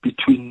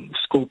between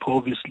SCOPA,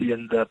 obviously,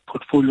 and the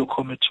Portfolio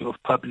Committee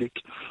of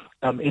Public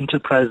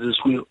Enterprises,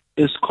 where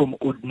Eskom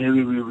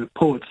ordinarily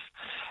reports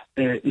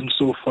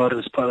insofar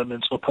as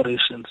Parliament's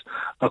operations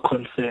are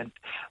concerned.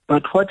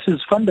 But what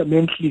is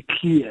fundamentally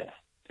clear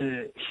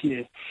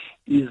here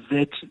is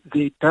that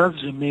there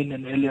does remain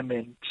an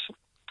element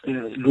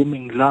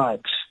looming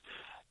large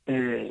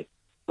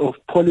of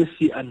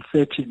policy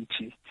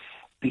uncertainty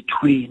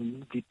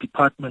between the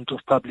Department of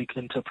Public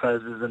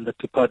Enterprises and the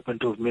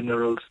Department of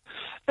Minerals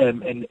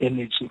and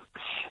Energy.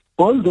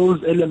 All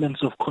those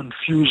elements of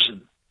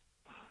confusion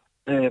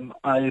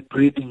are a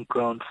breeding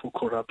ground for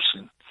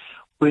corruption.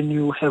 When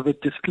you have a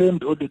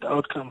disclaimed audit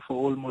outcome for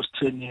almost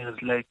 10 years,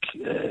 like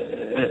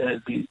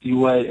the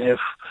UIF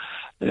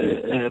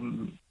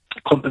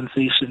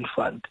compensation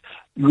fund,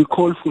 we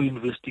call for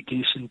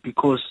investigation,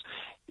 because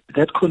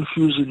that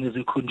confusion is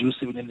a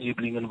conducive and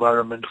enabling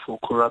environment for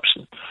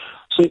corruption.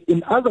 So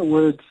in other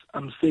words,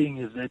 I'm saying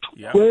is that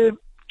where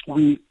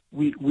we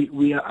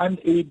are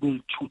unable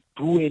to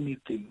do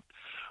anything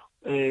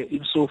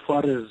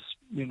insofar as,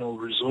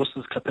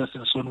 resources, capacity,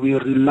 and so on, we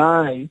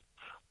rely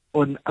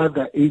on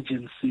other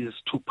agencies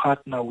to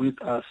partner with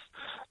us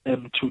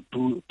to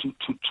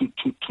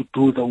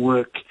do the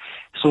work,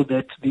 so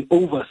that the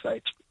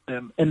oversight.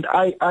 And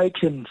I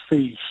can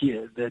say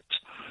here that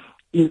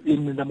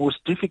in the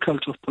most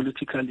difficult of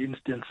political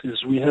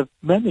instances, we have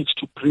managed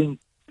to bring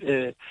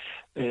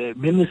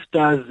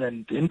ministers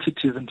and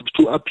entities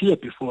to appear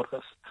before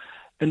us.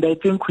 And I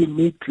think we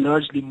meet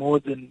largely more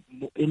than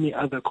any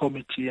other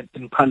committee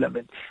in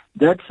Parliament.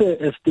 That's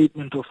a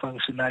statement of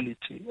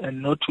functionality,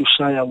 and not to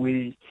shy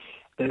away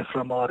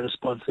from our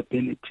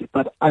responsibility.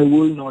 But I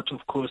will not,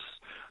 of course,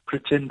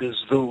 pretend as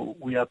though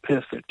we are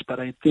perfect. But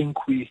I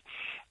think we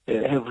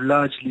have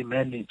largely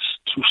managed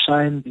to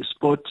shine the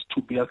spot,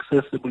 to be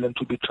accessible and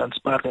to be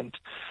transparent,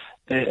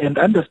 and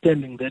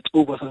understanding that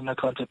oversight and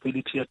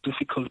accountability are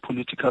difficult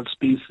political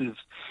spaces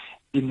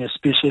in a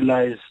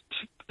specialized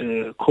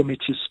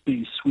committee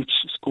space, which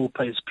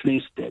SCOPA is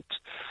placed at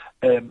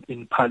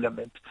in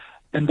Parliament.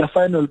 And the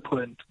final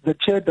point, the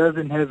chair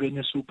doesn't have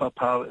any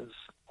superpowers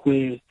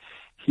where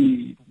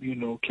he,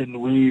 can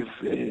wave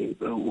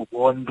a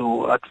wand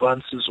or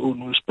advance his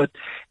own wish, but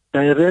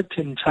direct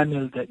and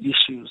channel the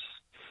issues,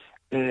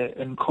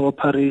 and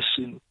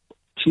cooperation,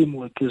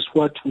 teamwork is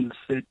what will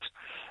set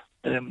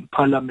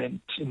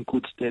Parliament in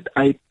good stead.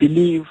 I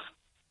believe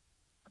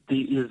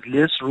there is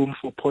less room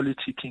for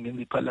politicking in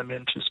the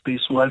parliamentary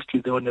space whilst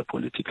we're on a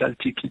political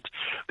ticket,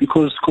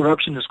 because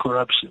corruption is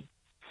corruption.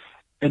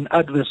 An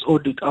adverse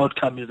audit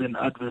outcome is an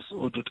adverse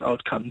audit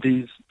outcome. There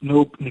is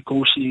no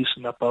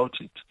negotiation about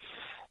it.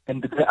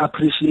 And the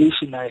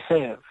appreciation I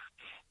have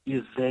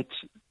is that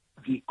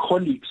the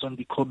colleagues on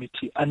the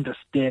committee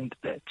understand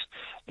that,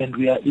 and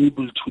we are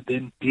able to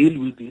then deal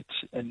with it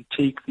and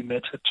take the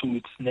matter to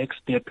its next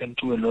step and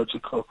to a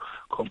logical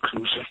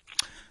conclusion.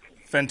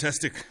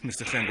 Fantastic,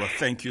 Mr. Hlengwa.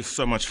 Thank you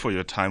so much for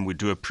your time. We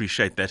do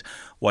appreciate that.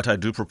 What I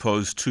do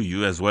propose to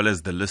you, as well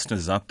as the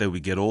listeners out there, we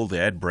get all the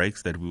ad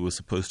breaks that we were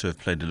supposed to have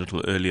played a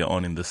little earlier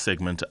on in this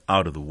segment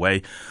out of the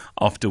way,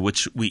 after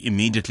which we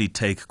immediately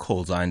take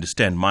calls. I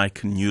understand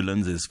Mike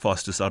Newlands is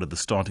fastest out of the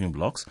starting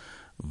blocks.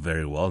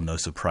 Very well, no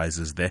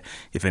surprises there.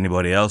 If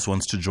anybody else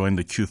wants to join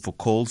the queue for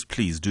calls,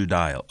 please do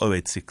dial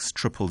 086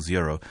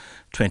 000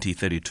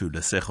 2032.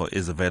 Lesego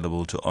is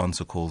available to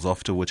answer calls,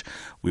 after which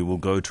we will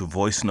go to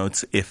voice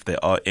notes if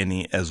there are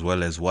any, as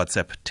well as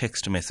WhatsApp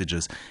text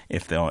messages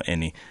if there are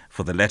any.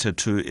 For the letter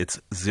 2, it's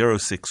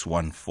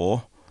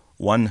 0614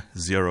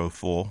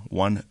 104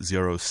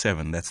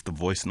 107. That's the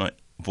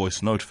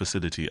voice note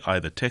facility,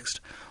 either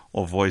text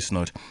or voice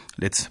note.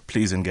 Let's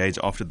please engage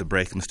after the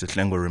break. Mr.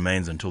 Hlengwa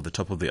remains until the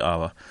top of the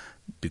hour,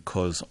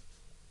 because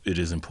it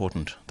is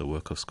important, the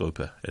work of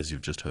SCOPA, as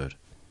you've just heard.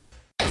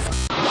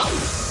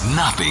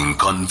 Nothing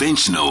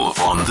conventional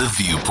on The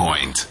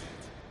Viewpoint.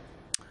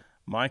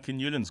 Mike and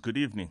Newlands, good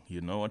evening.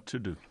 You know what to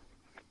do.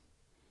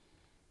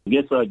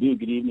 Yes, I do.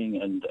 Good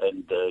evening and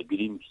good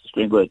evening,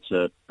 Mr.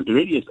 Hlengwa. It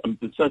really is.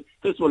 So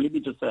first of all, let me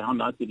just say how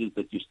nice it is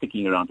that you're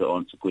sticking around to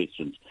answer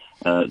questions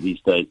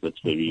these days. That's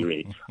very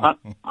rare.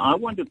 I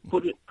want to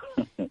put it.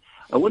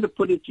 I want to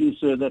put it to you,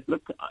 sir, that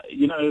look,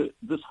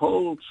 this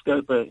whole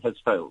SCOPA has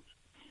failed.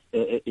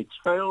 It's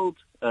failed.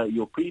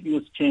 Your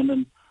previous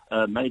chairman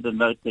made a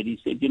note that he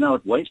said,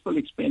 wasteful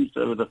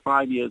expenditure over the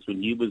 5 years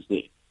when he was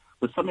there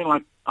was something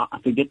like, I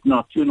forget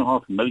now,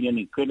 2.5 million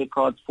in credit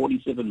cards,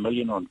 47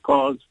 million on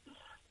cars.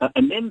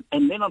 And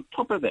then on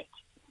top of that,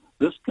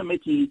 this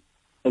committee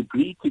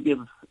agreed to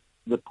give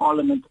the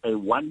Parliament a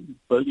 1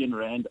 billion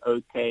rand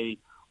okay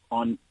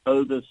on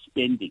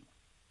overspending.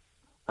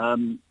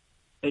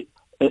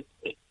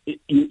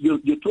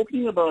 You're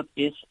talking about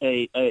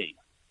SAA,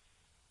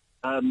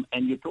 and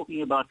you're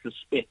talking about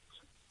respect.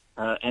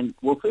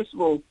 First of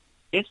all,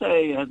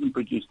 SAA hasn't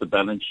produced a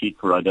balance sheet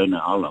for I don't know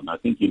how long. I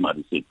think you might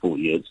have said 4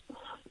 years,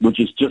 which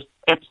is just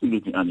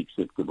absolutely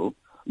unacceptable.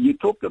 You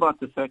talked about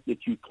the fact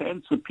that you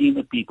can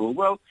subpoena people.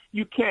 Well,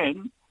 you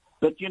can,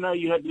 but, you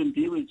had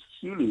Lindiwe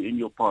Sulu in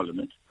your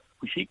parliament.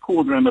 She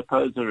called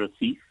Ramaphosa a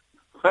thief,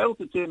 failed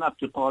to turn up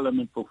to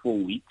parliament for 4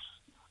 weeks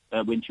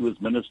when she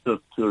was Minister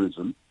of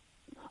Tourism.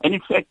 And,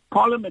 in fact,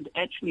 Parliament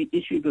actually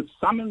issued a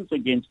summons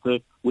against her,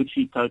 which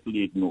she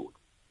totally ignored.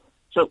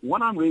 So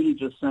what I'm really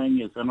just saying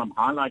is, and I'm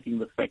highlighting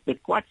the fact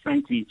that, quite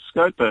frankly,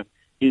 SCOPA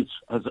is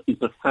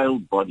a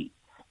failed body.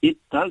 It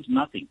does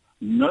nothing.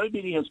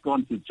 Nobody has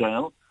gone to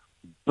jail.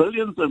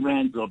 Billions of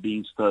rands are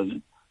being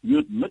stolen. You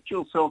admit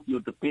yourself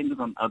you're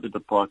dependent on other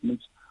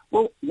departments.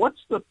 Well,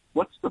 what's the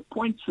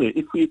point, sir?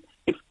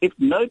 If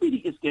nobody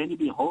is going to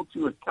be held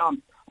to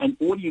account and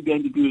all you're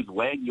going to do is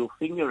wag your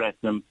finger at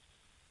them,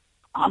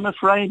 I'm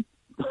afraid,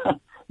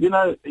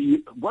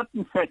 what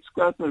in fact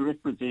SCOPA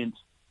represents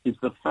is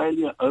the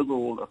failure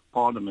overall of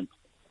Parliament,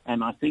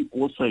 and I think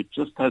also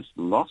just has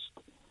lost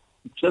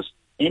just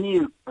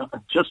any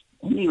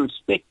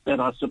respect that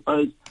I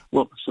suppose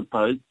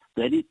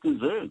that it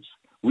deserves.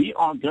 We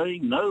are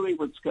going nowhere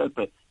with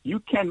SCOPA. You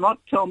cannot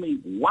tell me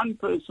one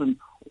person.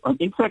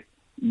 In fact,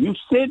 you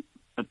said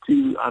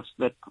to us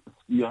that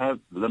you have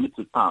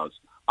limited powers.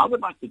 I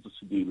would like to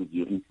disagree with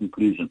you in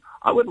conclusion.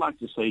 I would like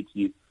to say to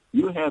you,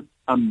 you have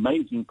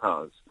amazing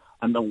powers.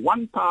 And the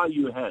one power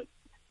you have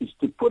is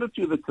to put it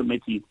to the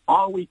committee,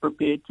 are we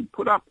prepared to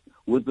put up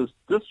with this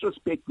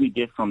disrespect we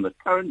get from the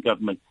current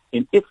government?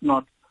 And if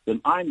not,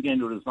 then I'm going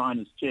to resign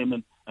as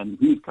chairman, and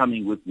who's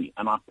coming with me?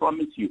 And I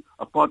promise you,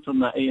 apart from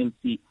the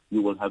ANC,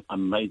 you will have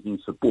amazing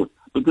support,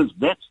 because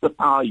that's the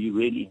power you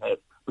really have.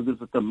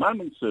 Because at the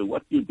moment, sir,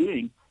 what you're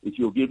doing is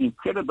you're giving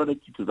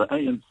credibility to the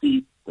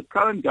ANC, the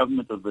current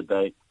government of the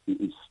day, who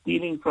is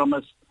stealing from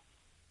us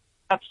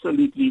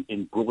absolutely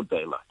in broad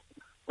daylight.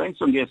 Thanks,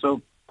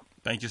 Ongeso.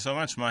 Thank you so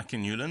much, Mike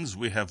in Newlands.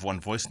 We have one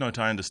voice note,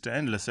 I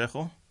understand.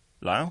 Lesego,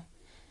 Lyle?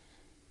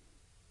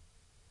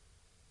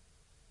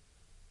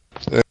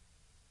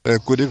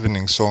 Good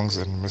evening, Songs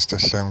and Mr.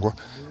 Hlengwa.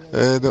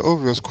 The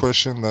obvious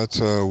question that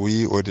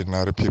we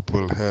ordinary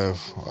people have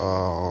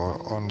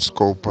on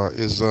SCOPA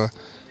is,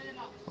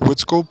 with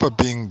SCOPA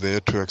being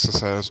there to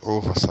exercise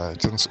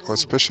oversight, and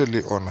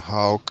especially on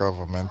how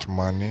government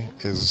money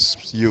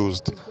is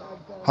used,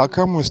 how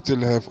come we still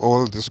have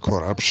all this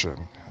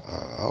corruption?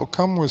 How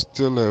come we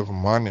still have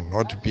money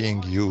not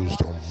being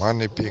used or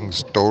money being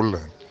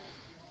stolen?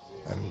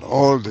 And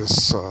all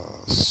these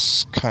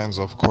kinds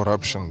of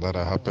corruption that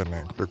are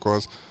happening,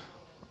 because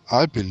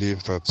I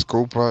believe that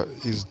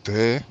SCOPA is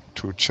there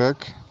to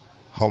check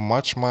how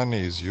much money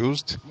is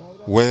used,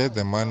 where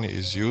the money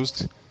is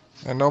used,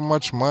 and how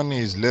much money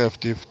is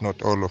left if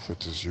not all of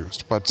it is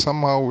used. But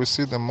somehow we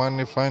see the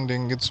money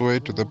finding its way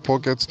to the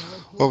pockets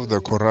of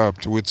the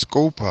corrupt with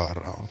SCOPA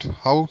around.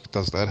 How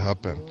does that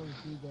happen?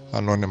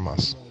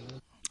 Anonymous.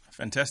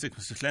 Fantastic,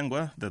 Mr.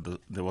 Hlengwa.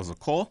 There was a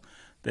call.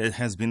 There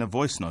has been a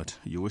voice note.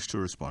 You wish to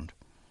respond?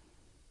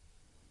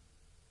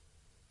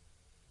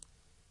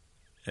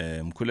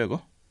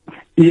 Mkhuleko?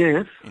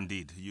 Yes.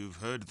 Indeed. You've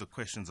heard the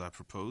questions I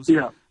proposed.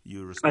 Yeah.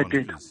 You respond, I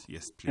did. please.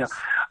 Yes, please. Yeah.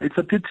 It's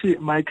a pity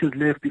Mike is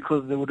left,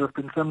 because there would have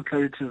been some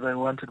clarities I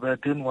wanted, but I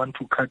didn't want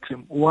to cut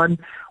him. One,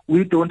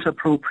 we don't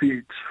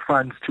appropriate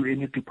funds to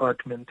any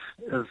department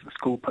as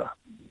SCOPA.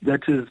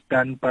 That is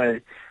done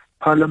by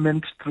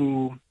Parliament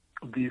through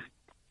the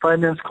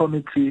Finance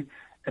Committee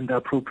and the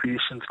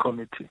Appropriations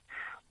Committee.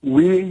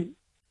 We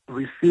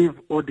receive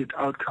audit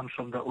outcomes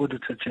from the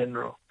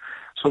Auditor-General.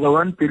 So the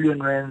 1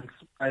 billion rands,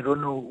 I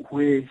don't know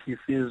where he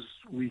says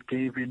we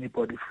gave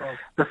anybody from.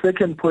 The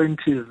second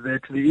point is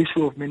that the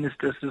issue of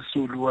Minister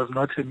Sisulu was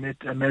not a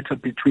matter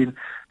between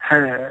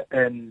her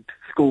and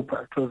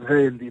SCOPA. It was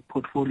her and the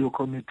Portfolio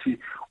Committee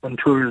on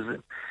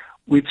Tourism,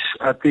 which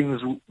are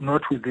things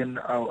not within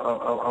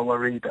our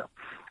radar.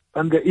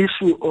 On the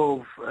issue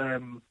of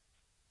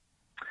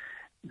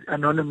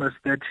Anonymous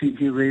that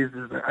he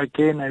raises,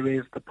 again I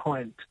raised the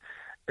point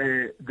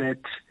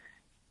that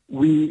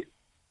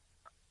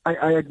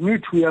I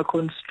admit we are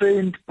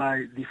constrained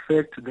by the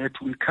fact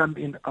that we come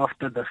in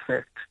after the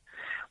fact.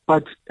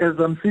 But as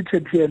I'm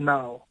seated here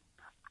now,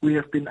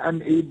 we've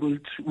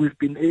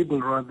been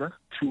able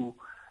to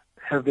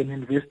have an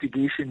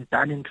investigation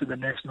done into the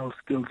National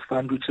Skills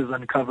Fund, which has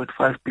uncovered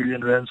 5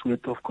 billion rands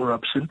worth of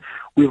corruption.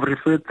 We've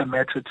referred the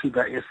matter to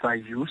the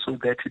SIU so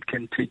that it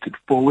can take it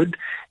forward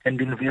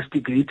and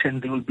investigate,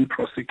 and there will be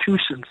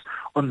prosecutions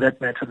on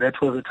that matter.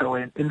 That was at our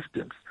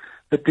instance.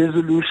 The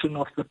dissolution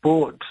of the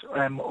board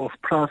of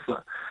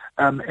PRASA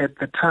at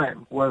the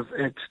time was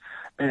at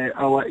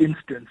our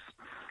instance.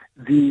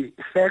 The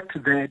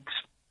fact that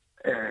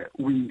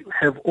we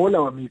have all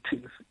our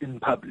meetings in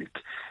public,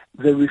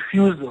 the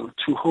refusal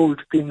to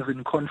hold things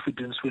in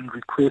confidence when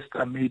requests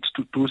are made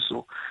to do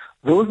so,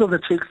 those are the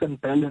checks and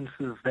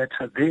balances that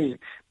are there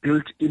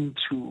built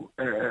into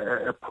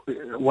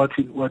what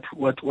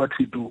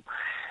we do.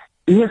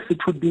 Yes,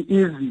 it would be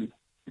easy.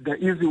 The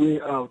easy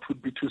way out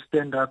would be to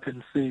stand up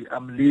and say,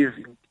 I'm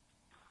leaving.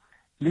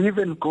 Leave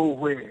and go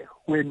where?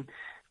 When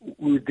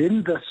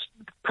within the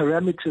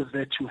parameters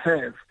that you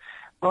have,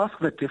 ask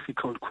the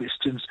difficult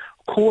questions,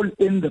 call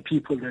in the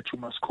people that you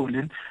must call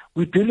in.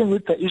 We're dealing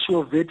with the issue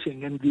of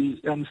vetting, and the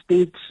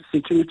state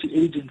security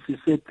agency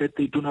said that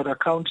they do not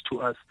account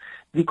to us.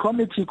 The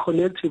committee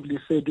collectively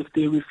said if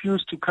they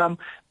refuse to come,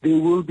 they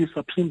will be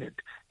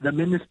subpoenaed. The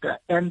minister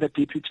and the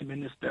deputy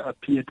minister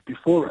appeared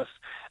before us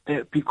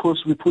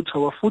because we put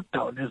our foot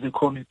down as a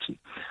committee.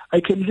 I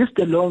can list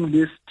a long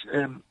list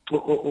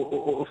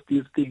of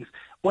these things.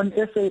 On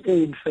SAA,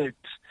 in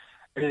fact,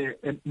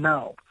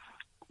 now,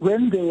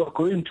 when they were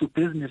going to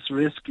business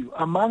rescue,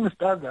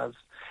 amongst others,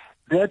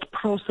 that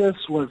process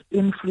was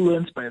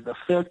influenced by the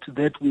fact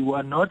that we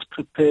were not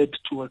prepared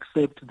to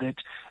accept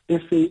that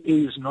SAA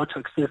is not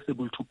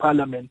accessible to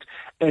Parliament,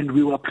 and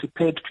we were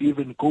prepared to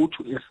even go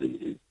to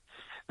SAA.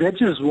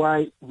 That is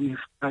why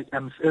as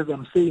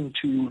I'm saying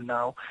to you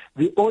now,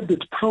 the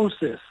audit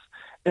process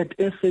at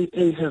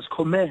SAA has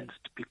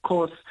commenced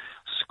because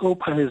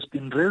SCOPA has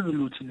been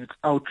resolute in its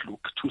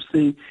outlook to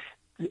say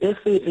the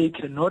SAA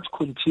cannot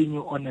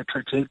continue on a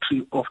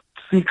trajectory of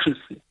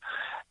secrecy.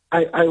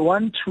 I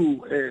want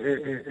to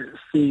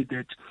say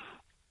that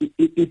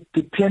it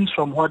depends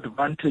from what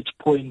vantage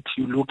point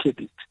you look at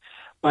it,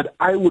 but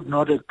I would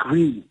not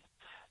agree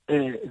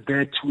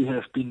that we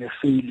have been a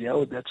failure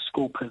or that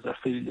SCOPA is a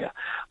failure.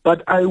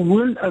 But I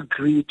will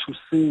agree to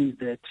say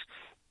that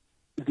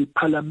the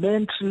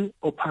parliamentary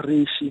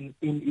operation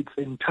in its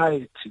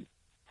entirety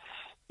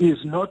is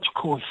not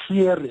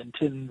coherent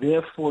and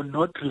therefore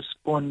not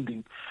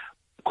responding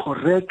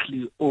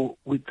correctly or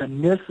with the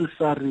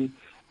necessary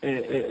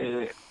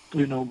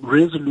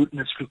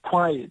resoluteness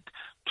required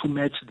to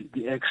match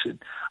the action.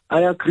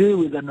 I agree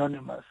with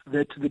Anonymous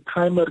that the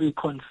primary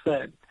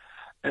concern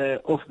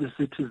of the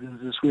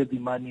citizens is where the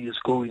money is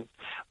going.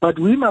 But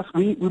we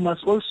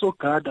must also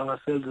guard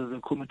ourselves as a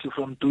committee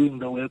from doing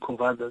the work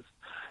of others.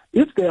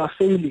 If there are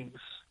failings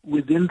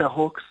within the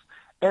Hawks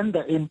and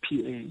the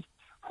NPA,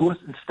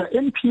 it's the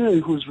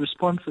NPA who's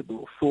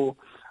responsible for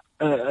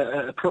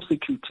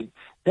prosecuting,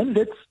 then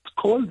let's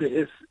call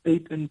the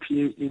S8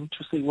 NPA in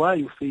to say, why are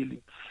you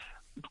failing?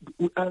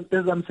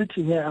 As I'm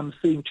sitting here, I'm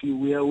saying to you,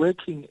 we are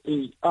working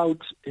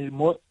out a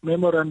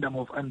memorandum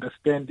of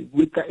understanding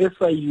with the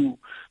SIU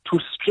to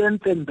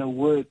strengthen the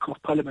work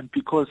of Parliament,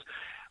 because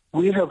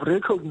we have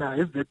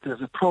recognized that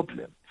there's a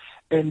problem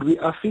and we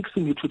are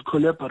fixing it with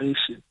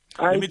collaboration.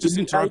 Let me just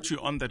interrupt you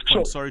on that point.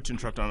 Sure. Sorry to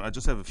interrupt. I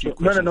just have a few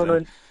questions.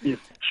 No. Yes,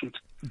 shoot.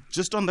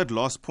 Just on that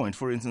last point,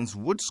 for instance,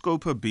 would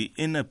SCOPA be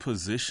in a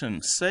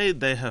position, say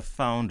they have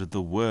found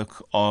the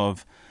work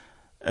of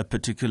a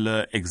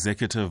particular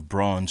executive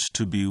branch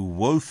to be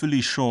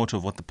woefully short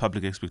of what the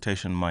public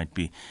expectation might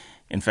be?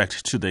 In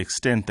fact, to the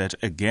extent that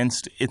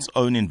against its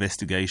own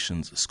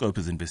investigations,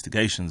 SCOPA's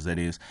investigations, that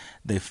is,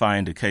 they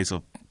find a case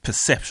of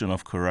perception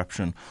of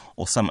corruption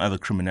or some other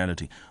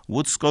criminality,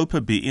 would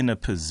SCOPA be in a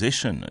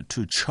position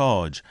to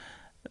charge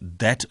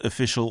that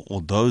official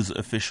or those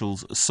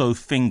officials so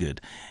fingered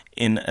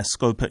in a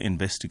SCOPA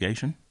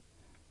investigation?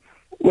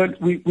 Well,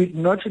 we're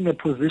not in a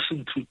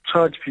position to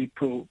charge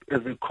people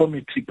as a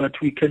committee,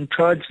 but we can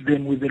charge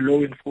them with a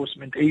law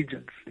enforcement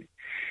agency.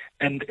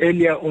 And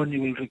earlier on,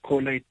 you will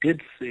recall, I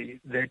did say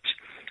that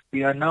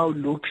we are now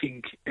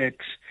looking at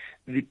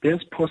the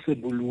best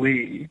possible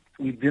way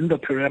within the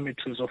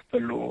parameters of the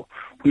law,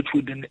 which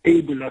would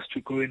enable us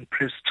to go and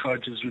press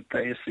charges with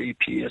the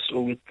SAPS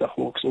or with the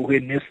Hawks or where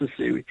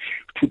necessary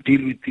to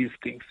deal with these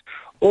things.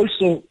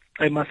 Also,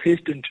 I must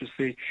hasten to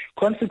say,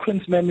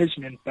 consequence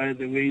management, by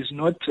the way, is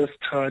not just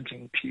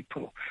charging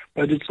people,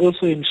 but it's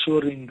also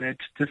ensuring that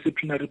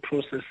disciplinary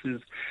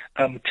processes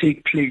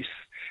take place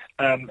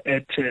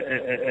at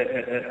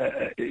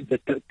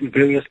the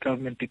various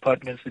government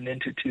departments and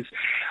entities.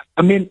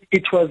 I mean,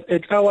 it was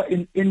at our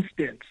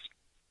instance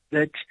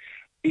that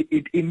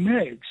it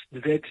emerged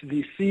that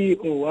the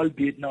CEO,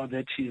 albeit now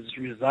that he's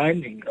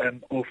resigning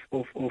of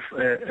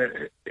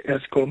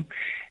ESCOM,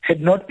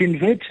 had not been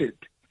vetted.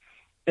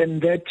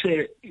 And that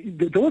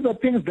those are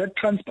things that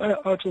transpire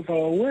out of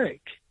our work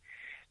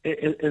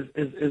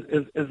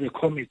as a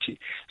committee.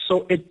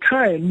 So at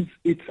times,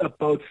 it's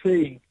about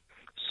saying,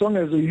 as long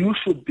as you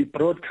should be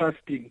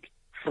broadcasting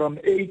from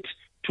 8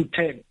 to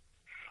 10,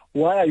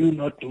 why are you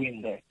not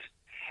doing that?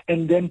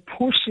 And then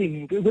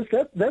pushing,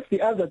 because that's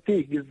the other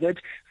thing, is that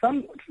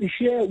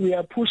here we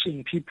are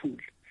pushing people,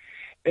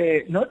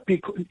 not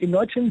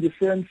in the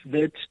sense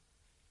that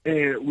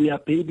we are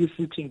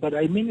babysitting, but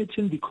I mean it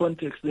in the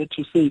context that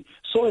to say,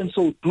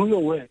 so-and-so, do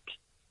your work.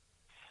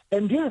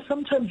 And yes,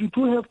 sometimes you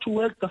do have to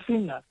work the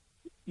finger.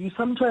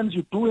 Sometimes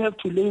you do have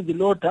to lay the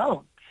law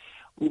down.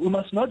 We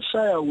must not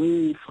shy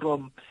away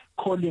from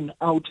calling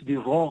out the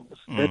wrongs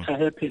that are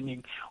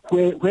happening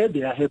where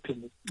they are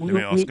happening. Let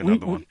me ask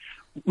another one.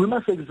 We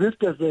must exist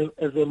as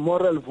a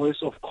moral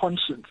voice of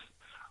conscience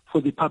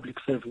for the public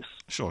service.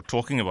 Sure.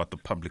 Talking about the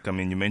public, I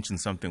mean, you mentioned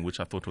something which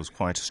I thought was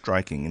quite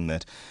striking in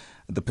that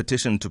the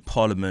petition to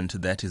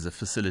Parliament, that is a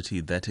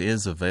facility that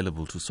is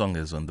available to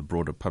songers and the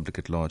broader public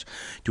at large.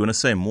 Do you want to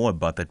say more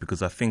about that?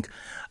 Because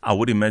I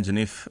would imagine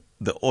if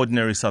the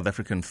ordinary South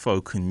African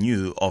folk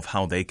knew of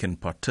how they can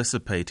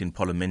participate in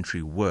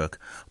parliamentary work,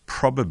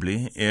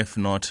 probably, if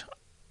not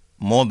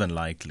more than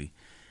likely,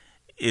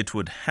 it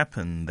would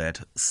happen that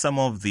some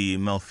of the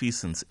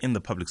malfeasance in the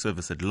public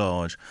service at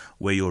large,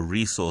 where your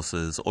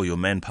resources or your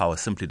manpower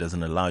simply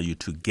doesn't allow you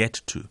to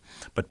get to,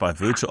 but by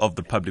virtue of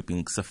the public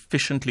being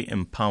sufficiently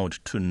empowered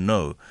to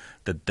know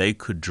that they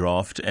could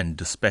draft and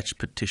dispatch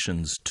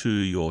petitions to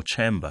your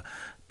chamber,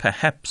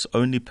 perhaps,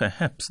 only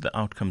perhaps, the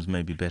outcomes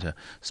may be better.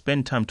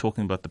 Spend time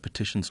talking about the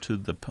petitions to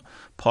the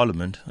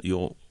Parliament,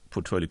 your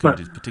portfolio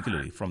committees,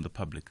 particularly from the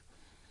public.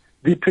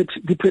 The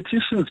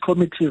Petitions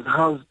Committee is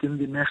housed in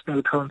the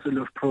National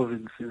Council of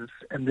Provinces,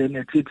 and then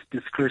at its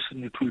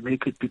discretion it will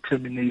make a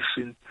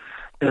determination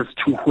as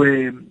to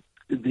where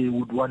they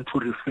would want to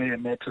refer a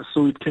matter.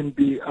 So it can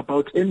be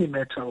about any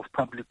matter of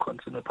public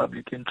concern or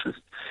public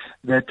interest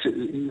that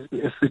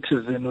a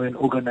citizen or an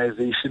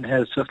organization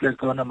has, just like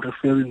the one I'm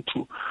referring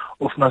to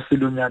of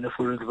Masilonyane,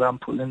 for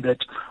example, and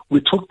that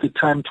we took the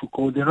time to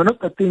go there. One of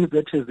the things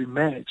that has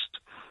emerged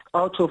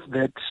out of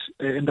that,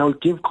 and I'll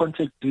give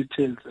contact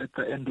details at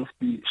the end of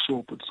the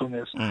show, but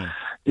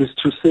is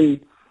to say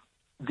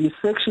the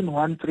Section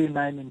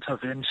 139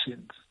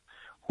 interventions,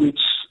 which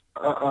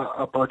are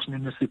about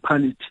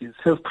municipalities,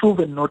 have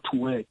proven not to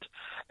work.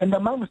 And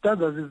amongst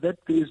others is that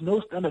there is no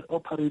standard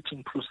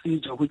operating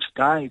procedure which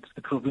guides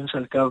the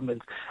provincial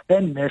government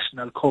and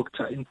national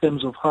COGTA in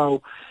terms of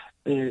how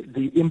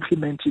they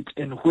implement it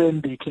and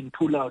when they can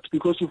pull out,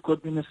 because you've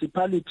got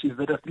municipalities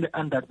that are still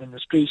under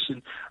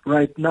administration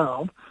right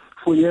now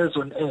for years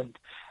on end.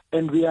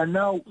 And we are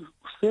now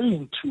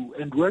saying to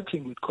and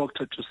working with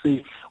COGTA to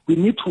say we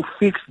need to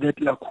fix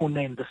that lacuna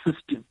in the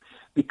system.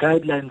 The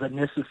guidelines are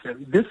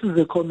necessary. This is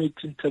a committee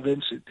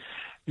intervention.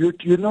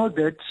 You know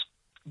that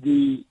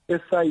the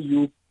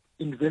SIU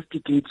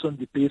investigates on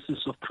the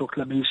basis of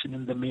proclamation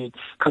in the main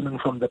coming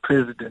from the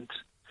president.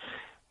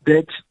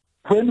 That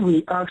when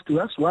we asked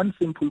one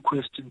simple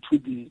question to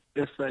the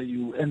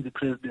SIU and the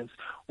presidents,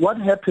 what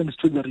happens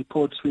to the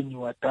reports when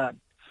you are done?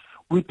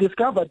 We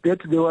discovered that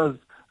there was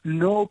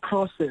no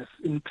process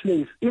in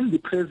place in the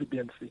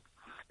presidency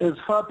as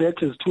far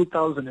back as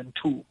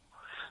 2002.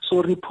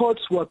 So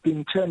reports were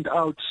being turned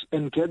out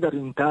and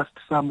gathering dust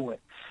somewhere.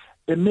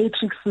 A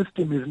matrix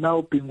system is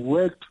now being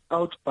worked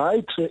out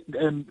by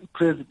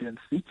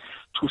presidency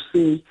to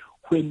say,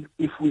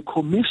 if we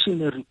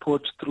commission a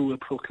report through a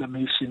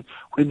proclamation,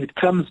 when it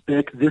comes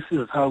back, this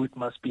is how it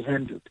must be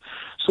handled.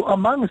 So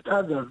amongst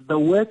others, the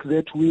work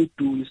that we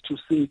do is to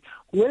say,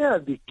 where are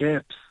the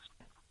gaps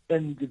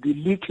and the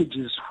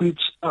leakages which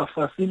are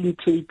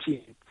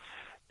facilitating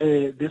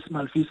this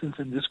malfeasance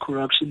and this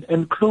corruption,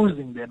 and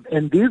closing them.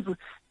 And these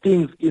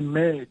things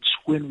emerge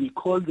when we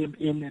call them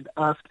in and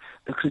ask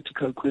the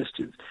critical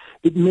questions.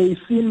 It may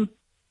seem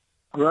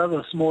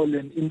rather small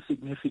and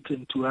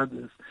insignificant to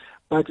others,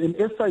 but an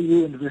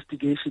SIU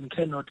investigation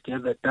cannot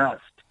gather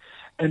dust.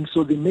 And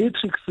so the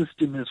matrix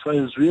system, as far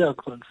as we are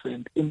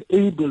concerned,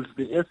 enables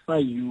the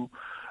SIU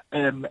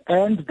and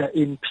the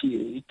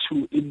NPA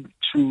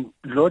to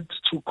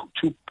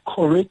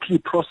correctly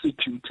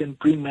prosecute and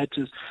bring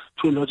matters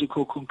to a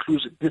logical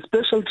conclusion. The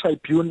special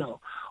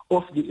tribunal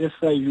of the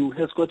SIU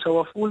has got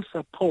our full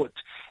support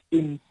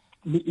in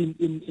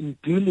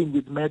dealing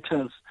with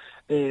matters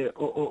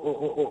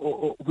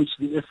which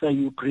the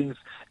SIU brings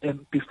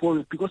before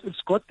it, because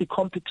it's got the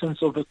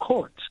competence of a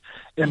court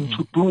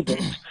to do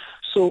that.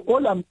 So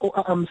all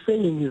I'm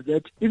saying is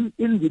that in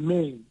the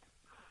main,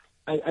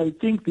 I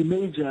think the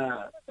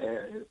major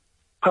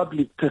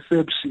public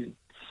perception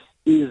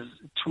is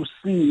to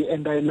see,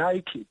 and I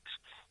like it,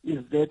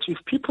 is that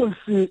if people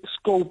see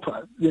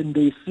SCOPA, then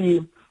they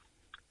see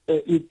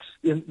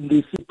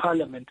they see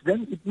Parliament,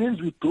 then it means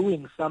we're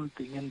doing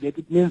something, and that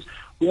it means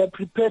we are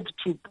prepared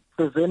to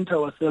present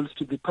ourselves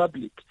to the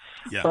public.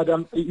 Yeah. But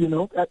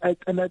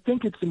I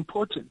think it's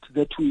important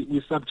that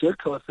we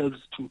subject ourselves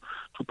to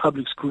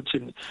public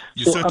scrutiny.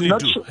 You certainly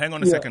do. Hang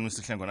on a second,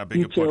 Mr. Hlengwa, I beg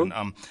your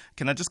pardon.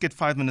 Can I just get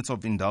 5 minutes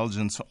of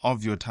indulgence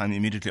of your time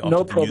immediately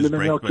after the news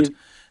break?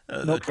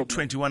 But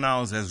 21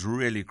 hours has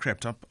really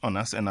crept up on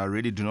us, and I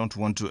really do not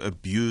want to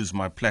abuse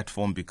my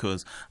platform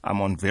because I'm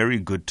on very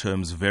good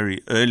terms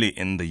very early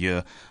in the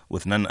year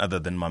with none other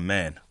than my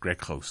man, Greg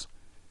Close.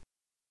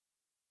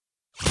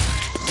 The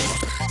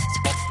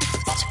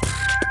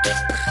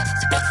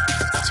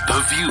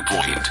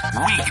Viewpoint,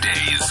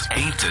 weekdays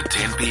 8 to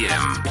 10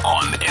 p.m.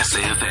 on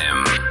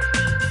SAFM.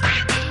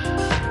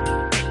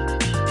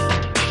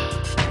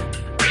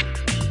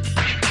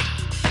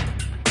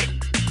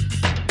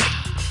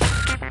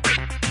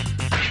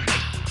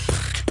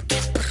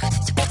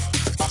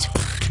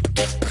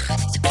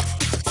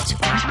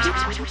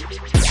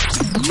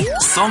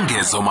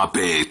 Songezo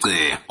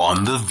Mapete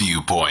on The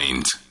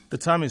Viewpoint. The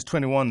time is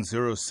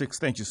 21:06.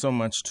 Thank you so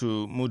much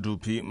to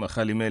Mudupi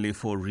Makhalimeli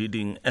for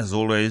reading, as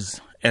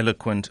always,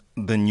 eloquent,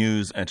 the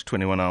news at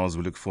 21 hours.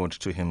 We look forward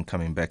to him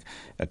coming back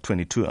at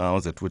 22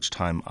 hours, at which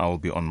time I will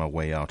be on my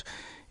way out.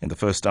 In the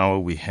first hour,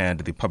 we had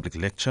the public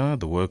lecture,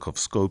 the work of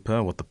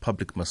SCOPA, what the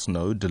public must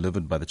know,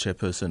 delivered by the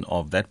chairperson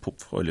of that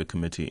portfolio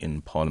committee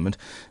in Parliament,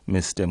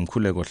 Mr.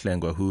 Mkhuleko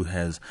Hlengwa, who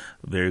has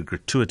very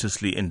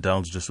gratuitously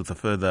indulged us with a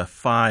further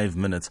 5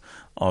 minutes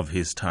of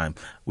his time.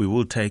 We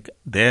will take,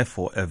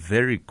 therefore, a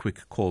very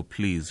quick call,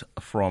 please,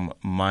 from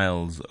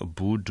Miles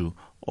Budu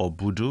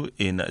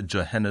in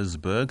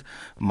Johannesburg.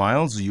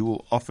 Miles, you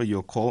will offer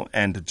your call,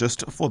 and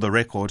just for the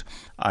record,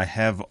 I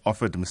have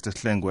offered Mr.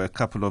 Hlengwa a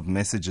couple of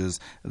messages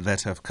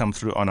that have come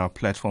through on our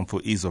platform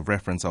for ease of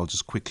reference. I'll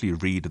just quickly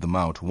read them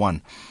out.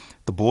 1,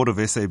 the board of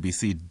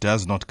SABC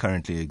does not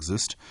currently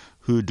exist.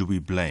 Who do we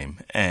blame?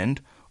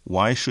 And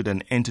why should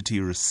an entity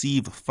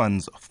receive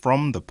funds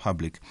from the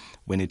public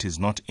when it is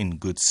not in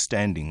good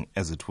standing,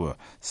 as it were?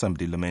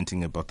 Somebody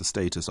lamenting about the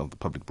status of the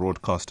public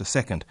broadcaster.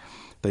 2nd,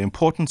 the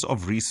importance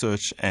of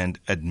research and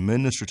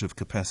administrative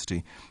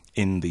capacity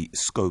in the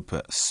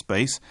SCOPA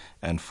space.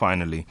 And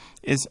finally,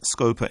 is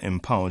SCOPA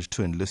empowered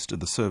to enlist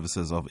the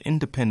services of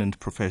independent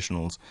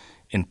professionals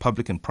in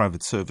public and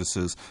private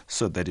services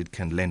so that it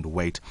can lend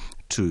weight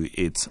to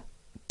its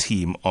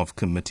team of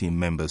committee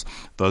members?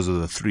 Those are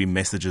the 3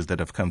 messages that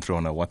have come through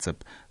on our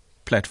WhatsApp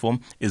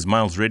platform. Is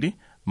Miles ready?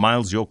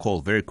 Miles, your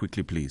call, very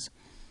quickly, please.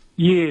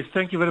 Yes,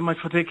 thank you very much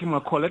for taking my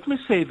call. Let me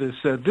say this.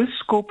 This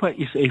SCOPA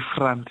is a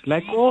front.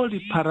 Like all the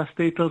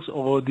parastatals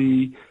or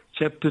the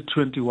Chapter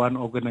 21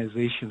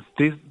 organizations,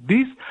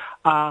 these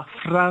are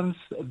fronts.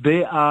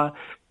 They are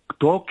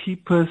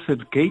doorkeepers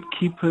and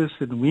gatekeepers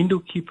and window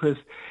keepers,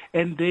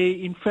 and they,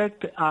 in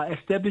fact, are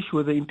established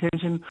with the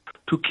intention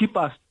to keep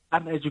us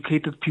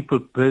uneducated people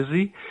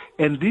busy.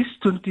 And these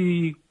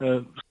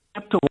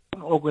Chapter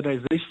 1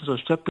 organizations or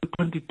Chapter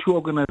 22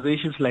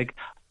 organizations like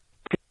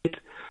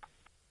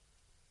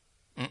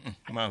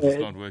Miles, it's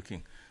not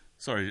working.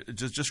 Sorry,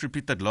 just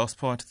repeat that last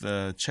part.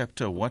 The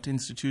chapter what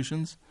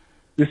institutions?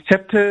 This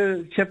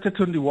chapter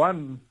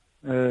 21,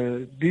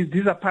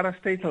 these are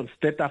parastatals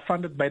that are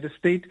funded by the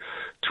state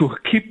to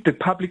keep the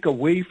public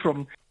away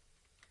from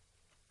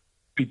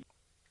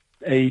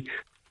a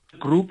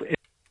group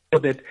so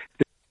that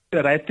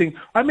the right thing.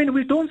 I mean,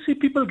 we don't see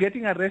people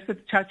getting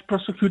arrested, charged,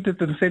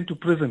 prosecuted, and sent to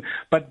prison,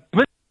 but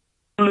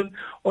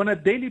on a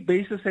daily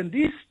basis. And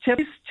these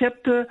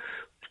Chapter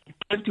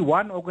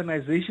 21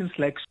 organizations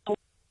like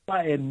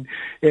SCOPA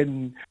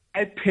and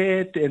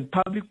iPad and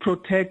Public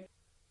Protect.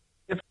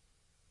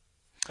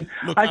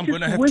 Look, I'm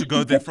going to have to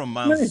go there from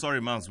Miles.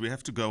 Sorry, Miles, we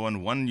have to go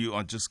on. 1, you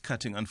are just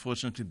cutting,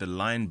 unfortunately, the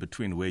line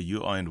between where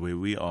you are and where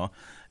we are.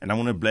 And I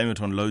want to blame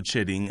it on load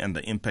shedding and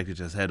the impact it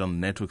has had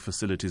on network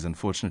facilities,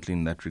 unfortunately,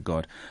 in that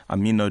regard. I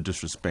mean no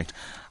disrespect.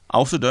 I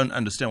also don't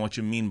understand what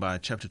you mean by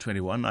Chapter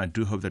 21. I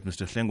do hope that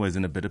Mr. Hlengwa is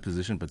in a better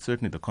position, but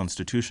certainly the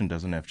Constitution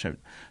doesn't have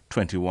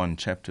 21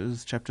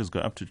 chapters. Chapters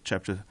go up to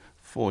Chapter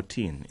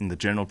 14 in the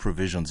general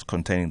provisions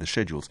containing the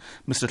schedules.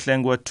 Mr.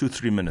 Hlengwa,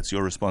 2-3 minutes,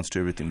 your response to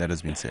everything that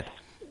has been said.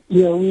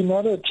 Yeah, we're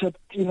not a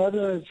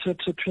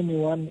Chapter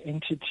 21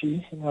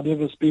 entity in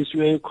whatever space.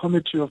 We're a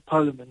committee of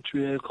parliament.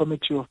 We're a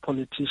committee of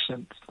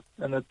politicians.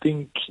 And I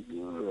think,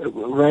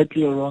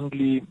 rightly or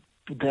wrongly,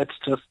 that's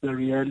just the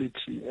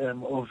reality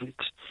of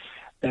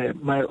it.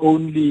 My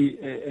only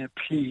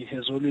plea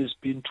has always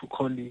been to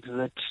colleagues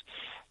that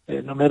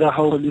no matter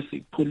how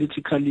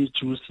politically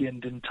juicy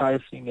and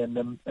enticing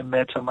and a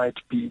matter might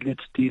be,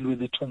 let's deal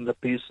with it on the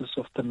basis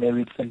of the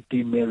merits and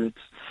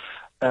demerits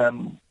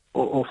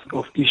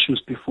of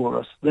issues before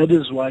us. That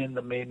is why, in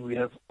the main, we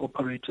have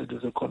operated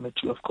as a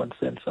committee of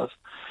consensus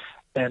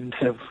and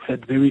have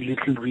had very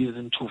little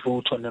reason to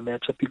vote on the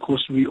matter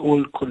because we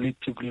all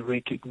collectively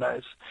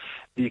recognize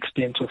the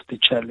extent of the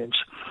challenge.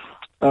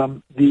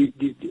 We're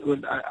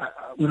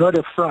not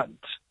a front.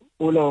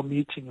 All our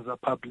meetings are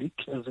public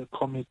as a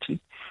committee.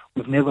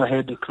 We've never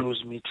had a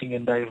closed meeting,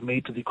 and I have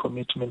made the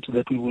commitment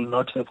that we will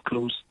not have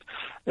closed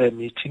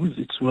meetings.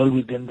 It's well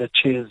within the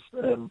chair's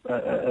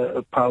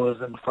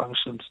powers and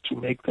functions to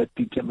make that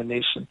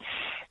determination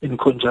in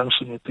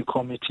conjunction with the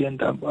committee,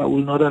 and I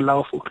will not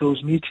allow for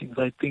closed meetings.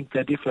 I think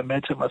that if a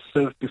matter must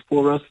serve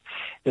before us,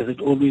 as it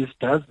always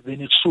does,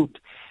 then it should.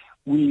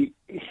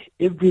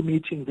 Every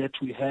meeting that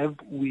we have,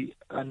 we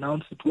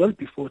announce it well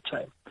before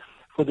time,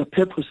 for the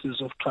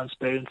purposes of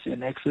transparency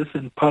and access,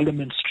 and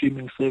Parliament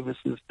streaming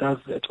services does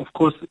that. Of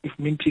course, if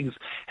meetings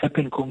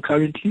happen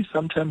concurrently,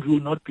 sometimes we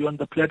will not be on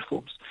the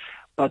platforms.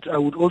 But I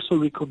would also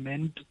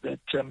recommend that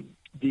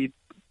the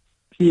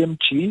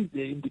PMG,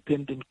 the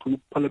independent group,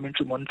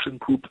 parliamentary monitoring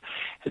group,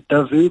 it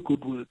does very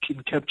good work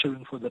in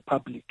capturing for the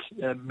public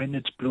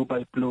minute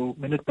by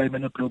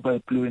minute, blow by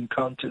blow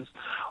encounters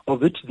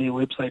of it. Their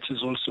website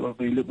is also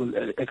available,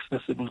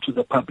 accessible to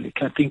the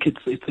public. I think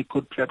it's a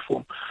good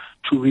platform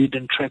to read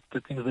and track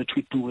the things that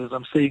we do. As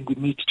I'm saying, we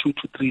meet 2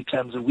 to 3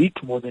 times a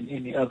week, more than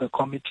any other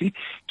committee,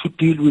 to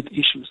deal with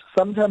issues.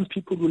 Sometimes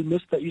people will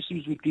miss the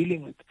issues we're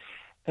dealing with.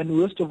 And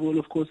worst of all,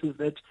 of course, is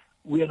that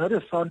we are not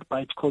a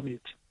soundbite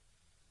committee.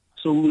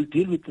 So we'll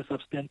deal with the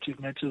substantive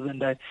matters,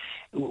 and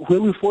where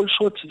we fall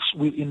short,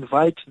 we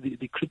invite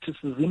the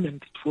criticism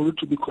and for it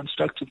to be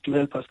constructive to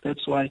help us.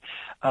 That's why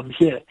I'm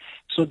here,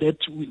 so that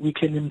we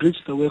can enrich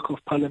the work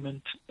of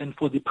Parliament and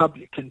for the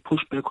public and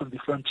push back on the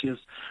frontiers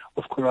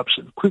of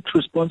corruption. Quick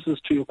responses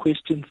to your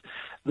questions.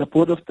 The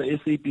board of the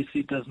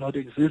SABC does not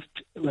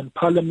exist. When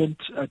Parliament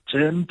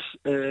adjourned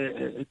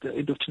at the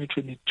end of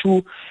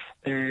 2022,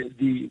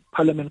 the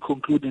Parliament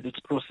concluded its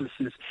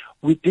processes.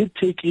 We did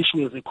take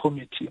issue as a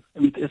committee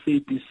with SABC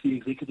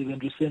executive,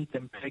 and we sent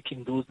them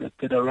packing those that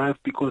arrived,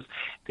 because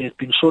there have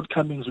been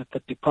shortcomings with the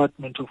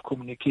Department of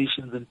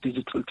Communications and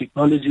Digital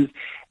Technologies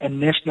and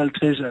National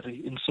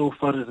Treasury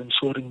insofar as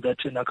ensuring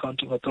that an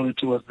accounting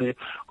authority was there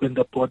when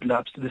the board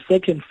lapsed. The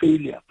second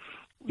failure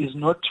is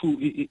not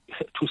to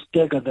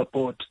stagger the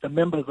board. The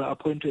members are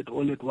appointed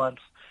all at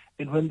once,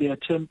 and when their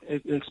term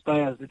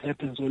expires, it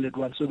happens all at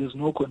once, so there's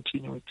no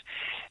continuity.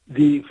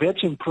 The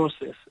vetting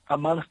process,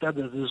 amongst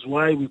others, is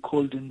why we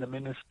called in the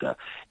minister,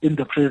 in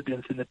the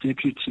presidency, and the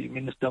deputy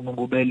minister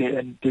Mngubele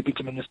and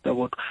deputy minister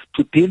Ward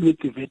to deal with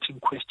the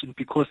vetting question,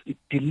 because it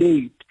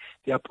delayed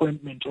the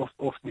appointment of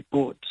the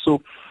board.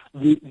 So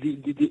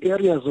the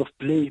areas of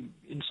blame,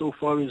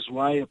 insofar as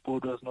why a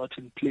board was not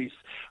in place,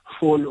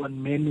 fall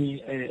on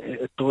many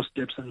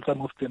doorsteps, and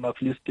some of them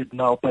I've listed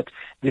now. But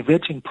the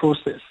vetting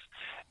process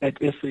at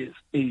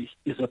SSA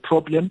is a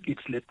problem.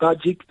 It's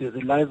lethargic. There's a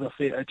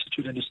laissez-faire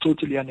attitude, and it's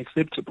totally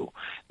unacceptable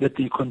that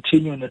they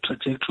continue on a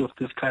trajectory of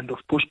this kind of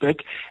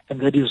pushback, and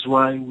that is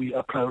why we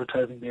are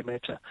prioritizing the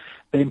matter.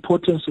 The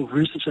importance of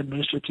research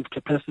administrative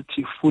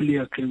capacity, fully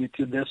agree with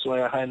you, and that's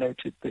why I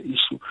highlighted the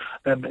issue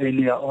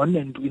earlier on.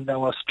 And in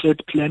our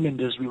strat plan, and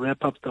as we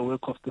wrap up the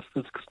work of the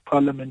 6th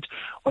Parliament,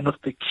 one of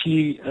the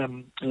key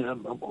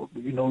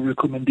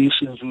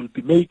recommendations we'll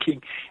be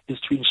making is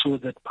to ensure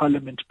that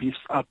Parliament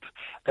beefs up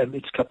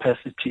its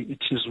capacity.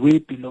 It is way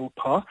below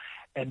par,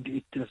 and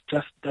it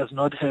does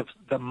not have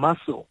the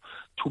muscle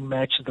to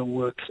match the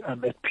work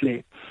at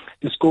play.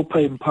 Is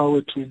SCOPA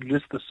empowered to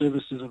enlist the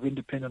services of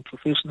independent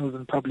professionals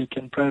in public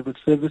and private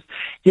service?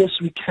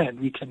 Yes, we can.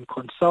 We can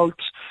consult.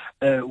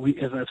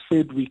 As I've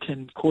said, we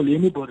can call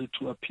anybody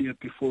to appear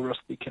before us.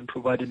 They can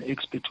provide an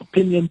expert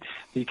opinion.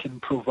 They can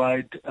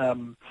provide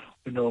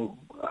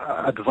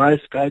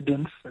advice,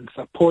 guidance, and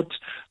support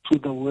to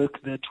the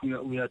work that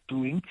we are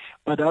doing.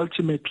 But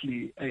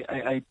ultimately,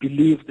 I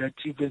believe that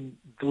even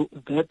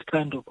that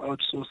kind of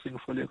outsourcing,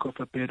 for lack of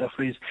a better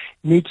phrase,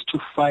 needs to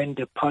find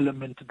a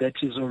parliament that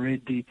is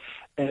already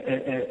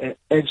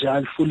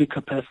agile, fully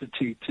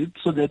capacitated,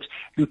 so that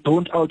you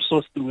don't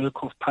outsource the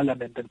work of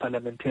parliament and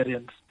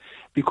parliamentarians,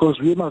 because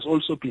we must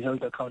also be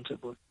held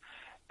accountable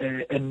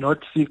and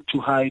not seek to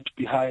hide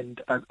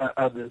behind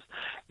others.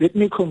 Let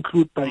me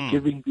conclude by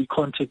giving the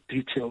contact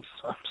details.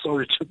 I'm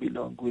sorry to be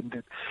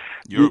long-winded.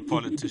 You're a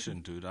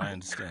politician, dude. I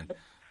understand.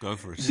 Go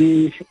for it.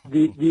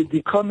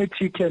 The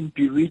committee can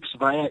be reached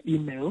via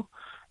email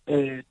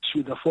to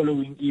the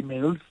following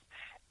emails: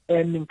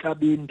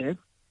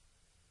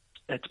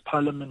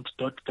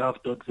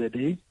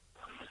 nkabinde@parliament.gov.za,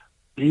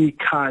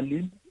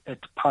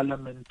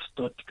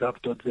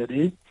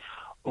 bkhali@parliament.gov.za,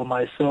 or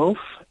myself,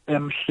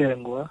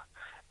 Mkhuleko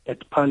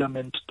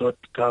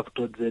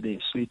 @parliament.gov.za.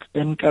 So it's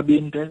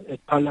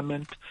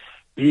nkabinde@parliament,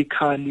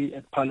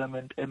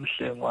 bkhali@parliament,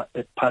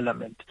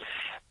 Mkhuleko@parliament.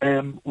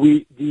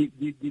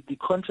 The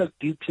contact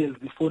details,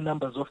 the phone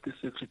numbers of the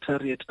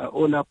Secretariat are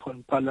all up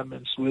on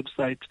Parliament's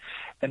website,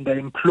 and I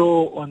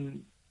implore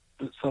on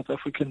the South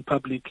African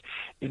public,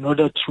 in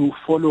order to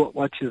follow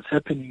what is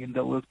happening in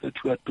the work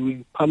that we are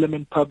doing.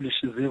 Parliament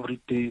publishes every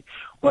day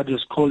what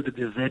is called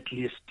the Z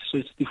list. So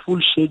it's the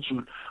full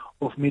schedule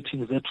of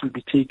meetings that will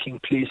be taking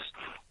place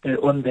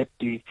on that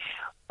day.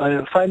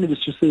 Finally,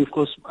 to say, of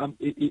course,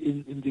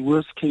 in the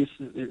worst case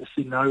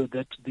scenario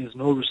that there's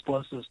no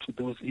responses to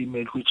those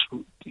emails, which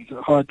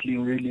hardly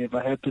really ever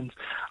happens,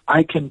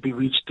 I can be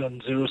reached on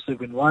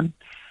 071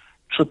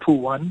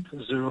 111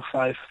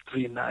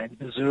 0539,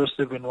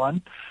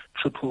 071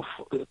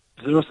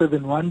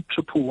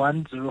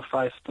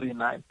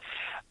 0539,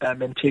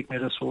 and take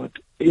matters forward.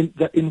 In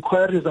the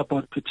inquiries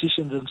about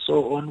petitions and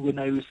so on, when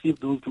I receive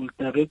those, we'll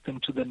direct them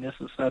to the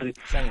necessary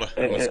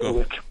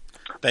work.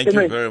 Thank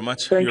you very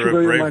much. You're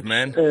a brave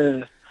man.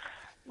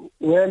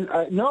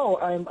 Well, no,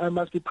 I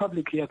must be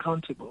publicly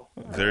accountable.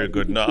 Very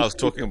good. No, I was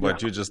talking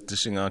about you just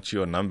dishing out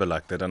your number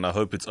like that, and I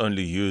hope it's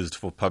only used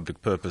for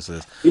public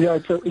purposes. Yeah,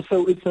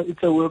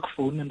 it's a work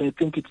phone, and I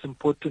think it's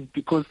important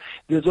because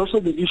there's also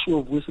the issue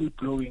of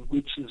whistleblowing,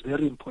 which is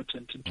very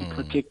important to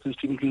protect those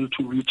people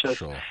to reach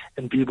us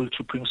and be able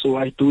to bring. So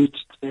I do it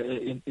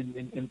in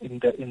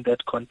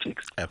that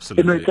context.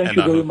 Absolutely. Anyway, thank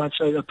you very much.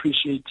 I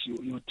appreciate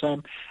your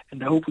time,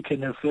 and I hope we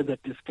can have further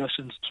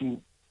discussions to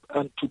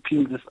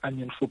peel this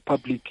onion for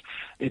public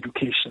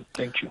education.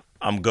 Thank you.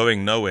 I'm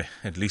going nowhere,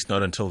 at least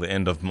not until the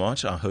end of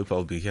March. I hope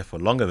I'll be here for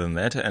longer than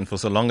that. And for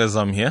so long as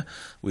I'm here,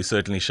 we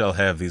certainly shall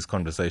have these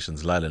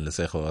conversations. Lyle and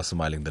Lesego are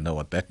smiling. They know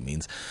what that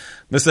means.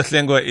 Mr.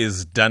 Hlengwa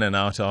is done and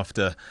out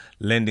after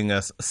lending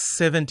us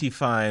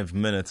 75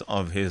 minutes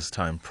of his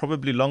time.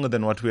 Probably longer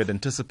than what we had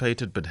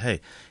anticipated. But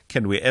hey,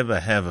 can we ever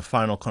have a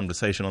final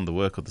conversation on the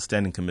work of the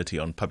Standing Committee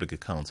on Public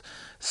Accounts?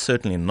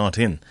 Certainly not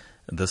in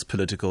this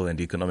political and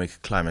economic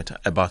climate,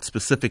 about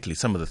specifically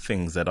some of the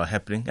things that are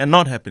happening and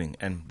not happening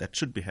and that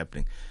should be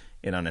happening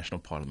in our national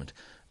parliament.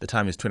 The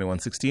time is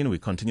 21:16. We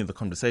continue the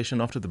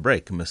conversation after the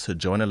break. Ms.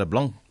 Joanna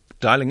LeBlanc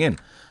dialing in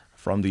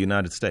from the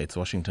United States,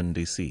 Washington,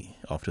 D.C.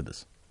 after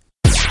this.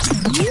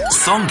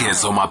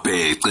 Songezo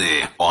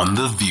Mapete on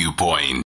The Viewpoint.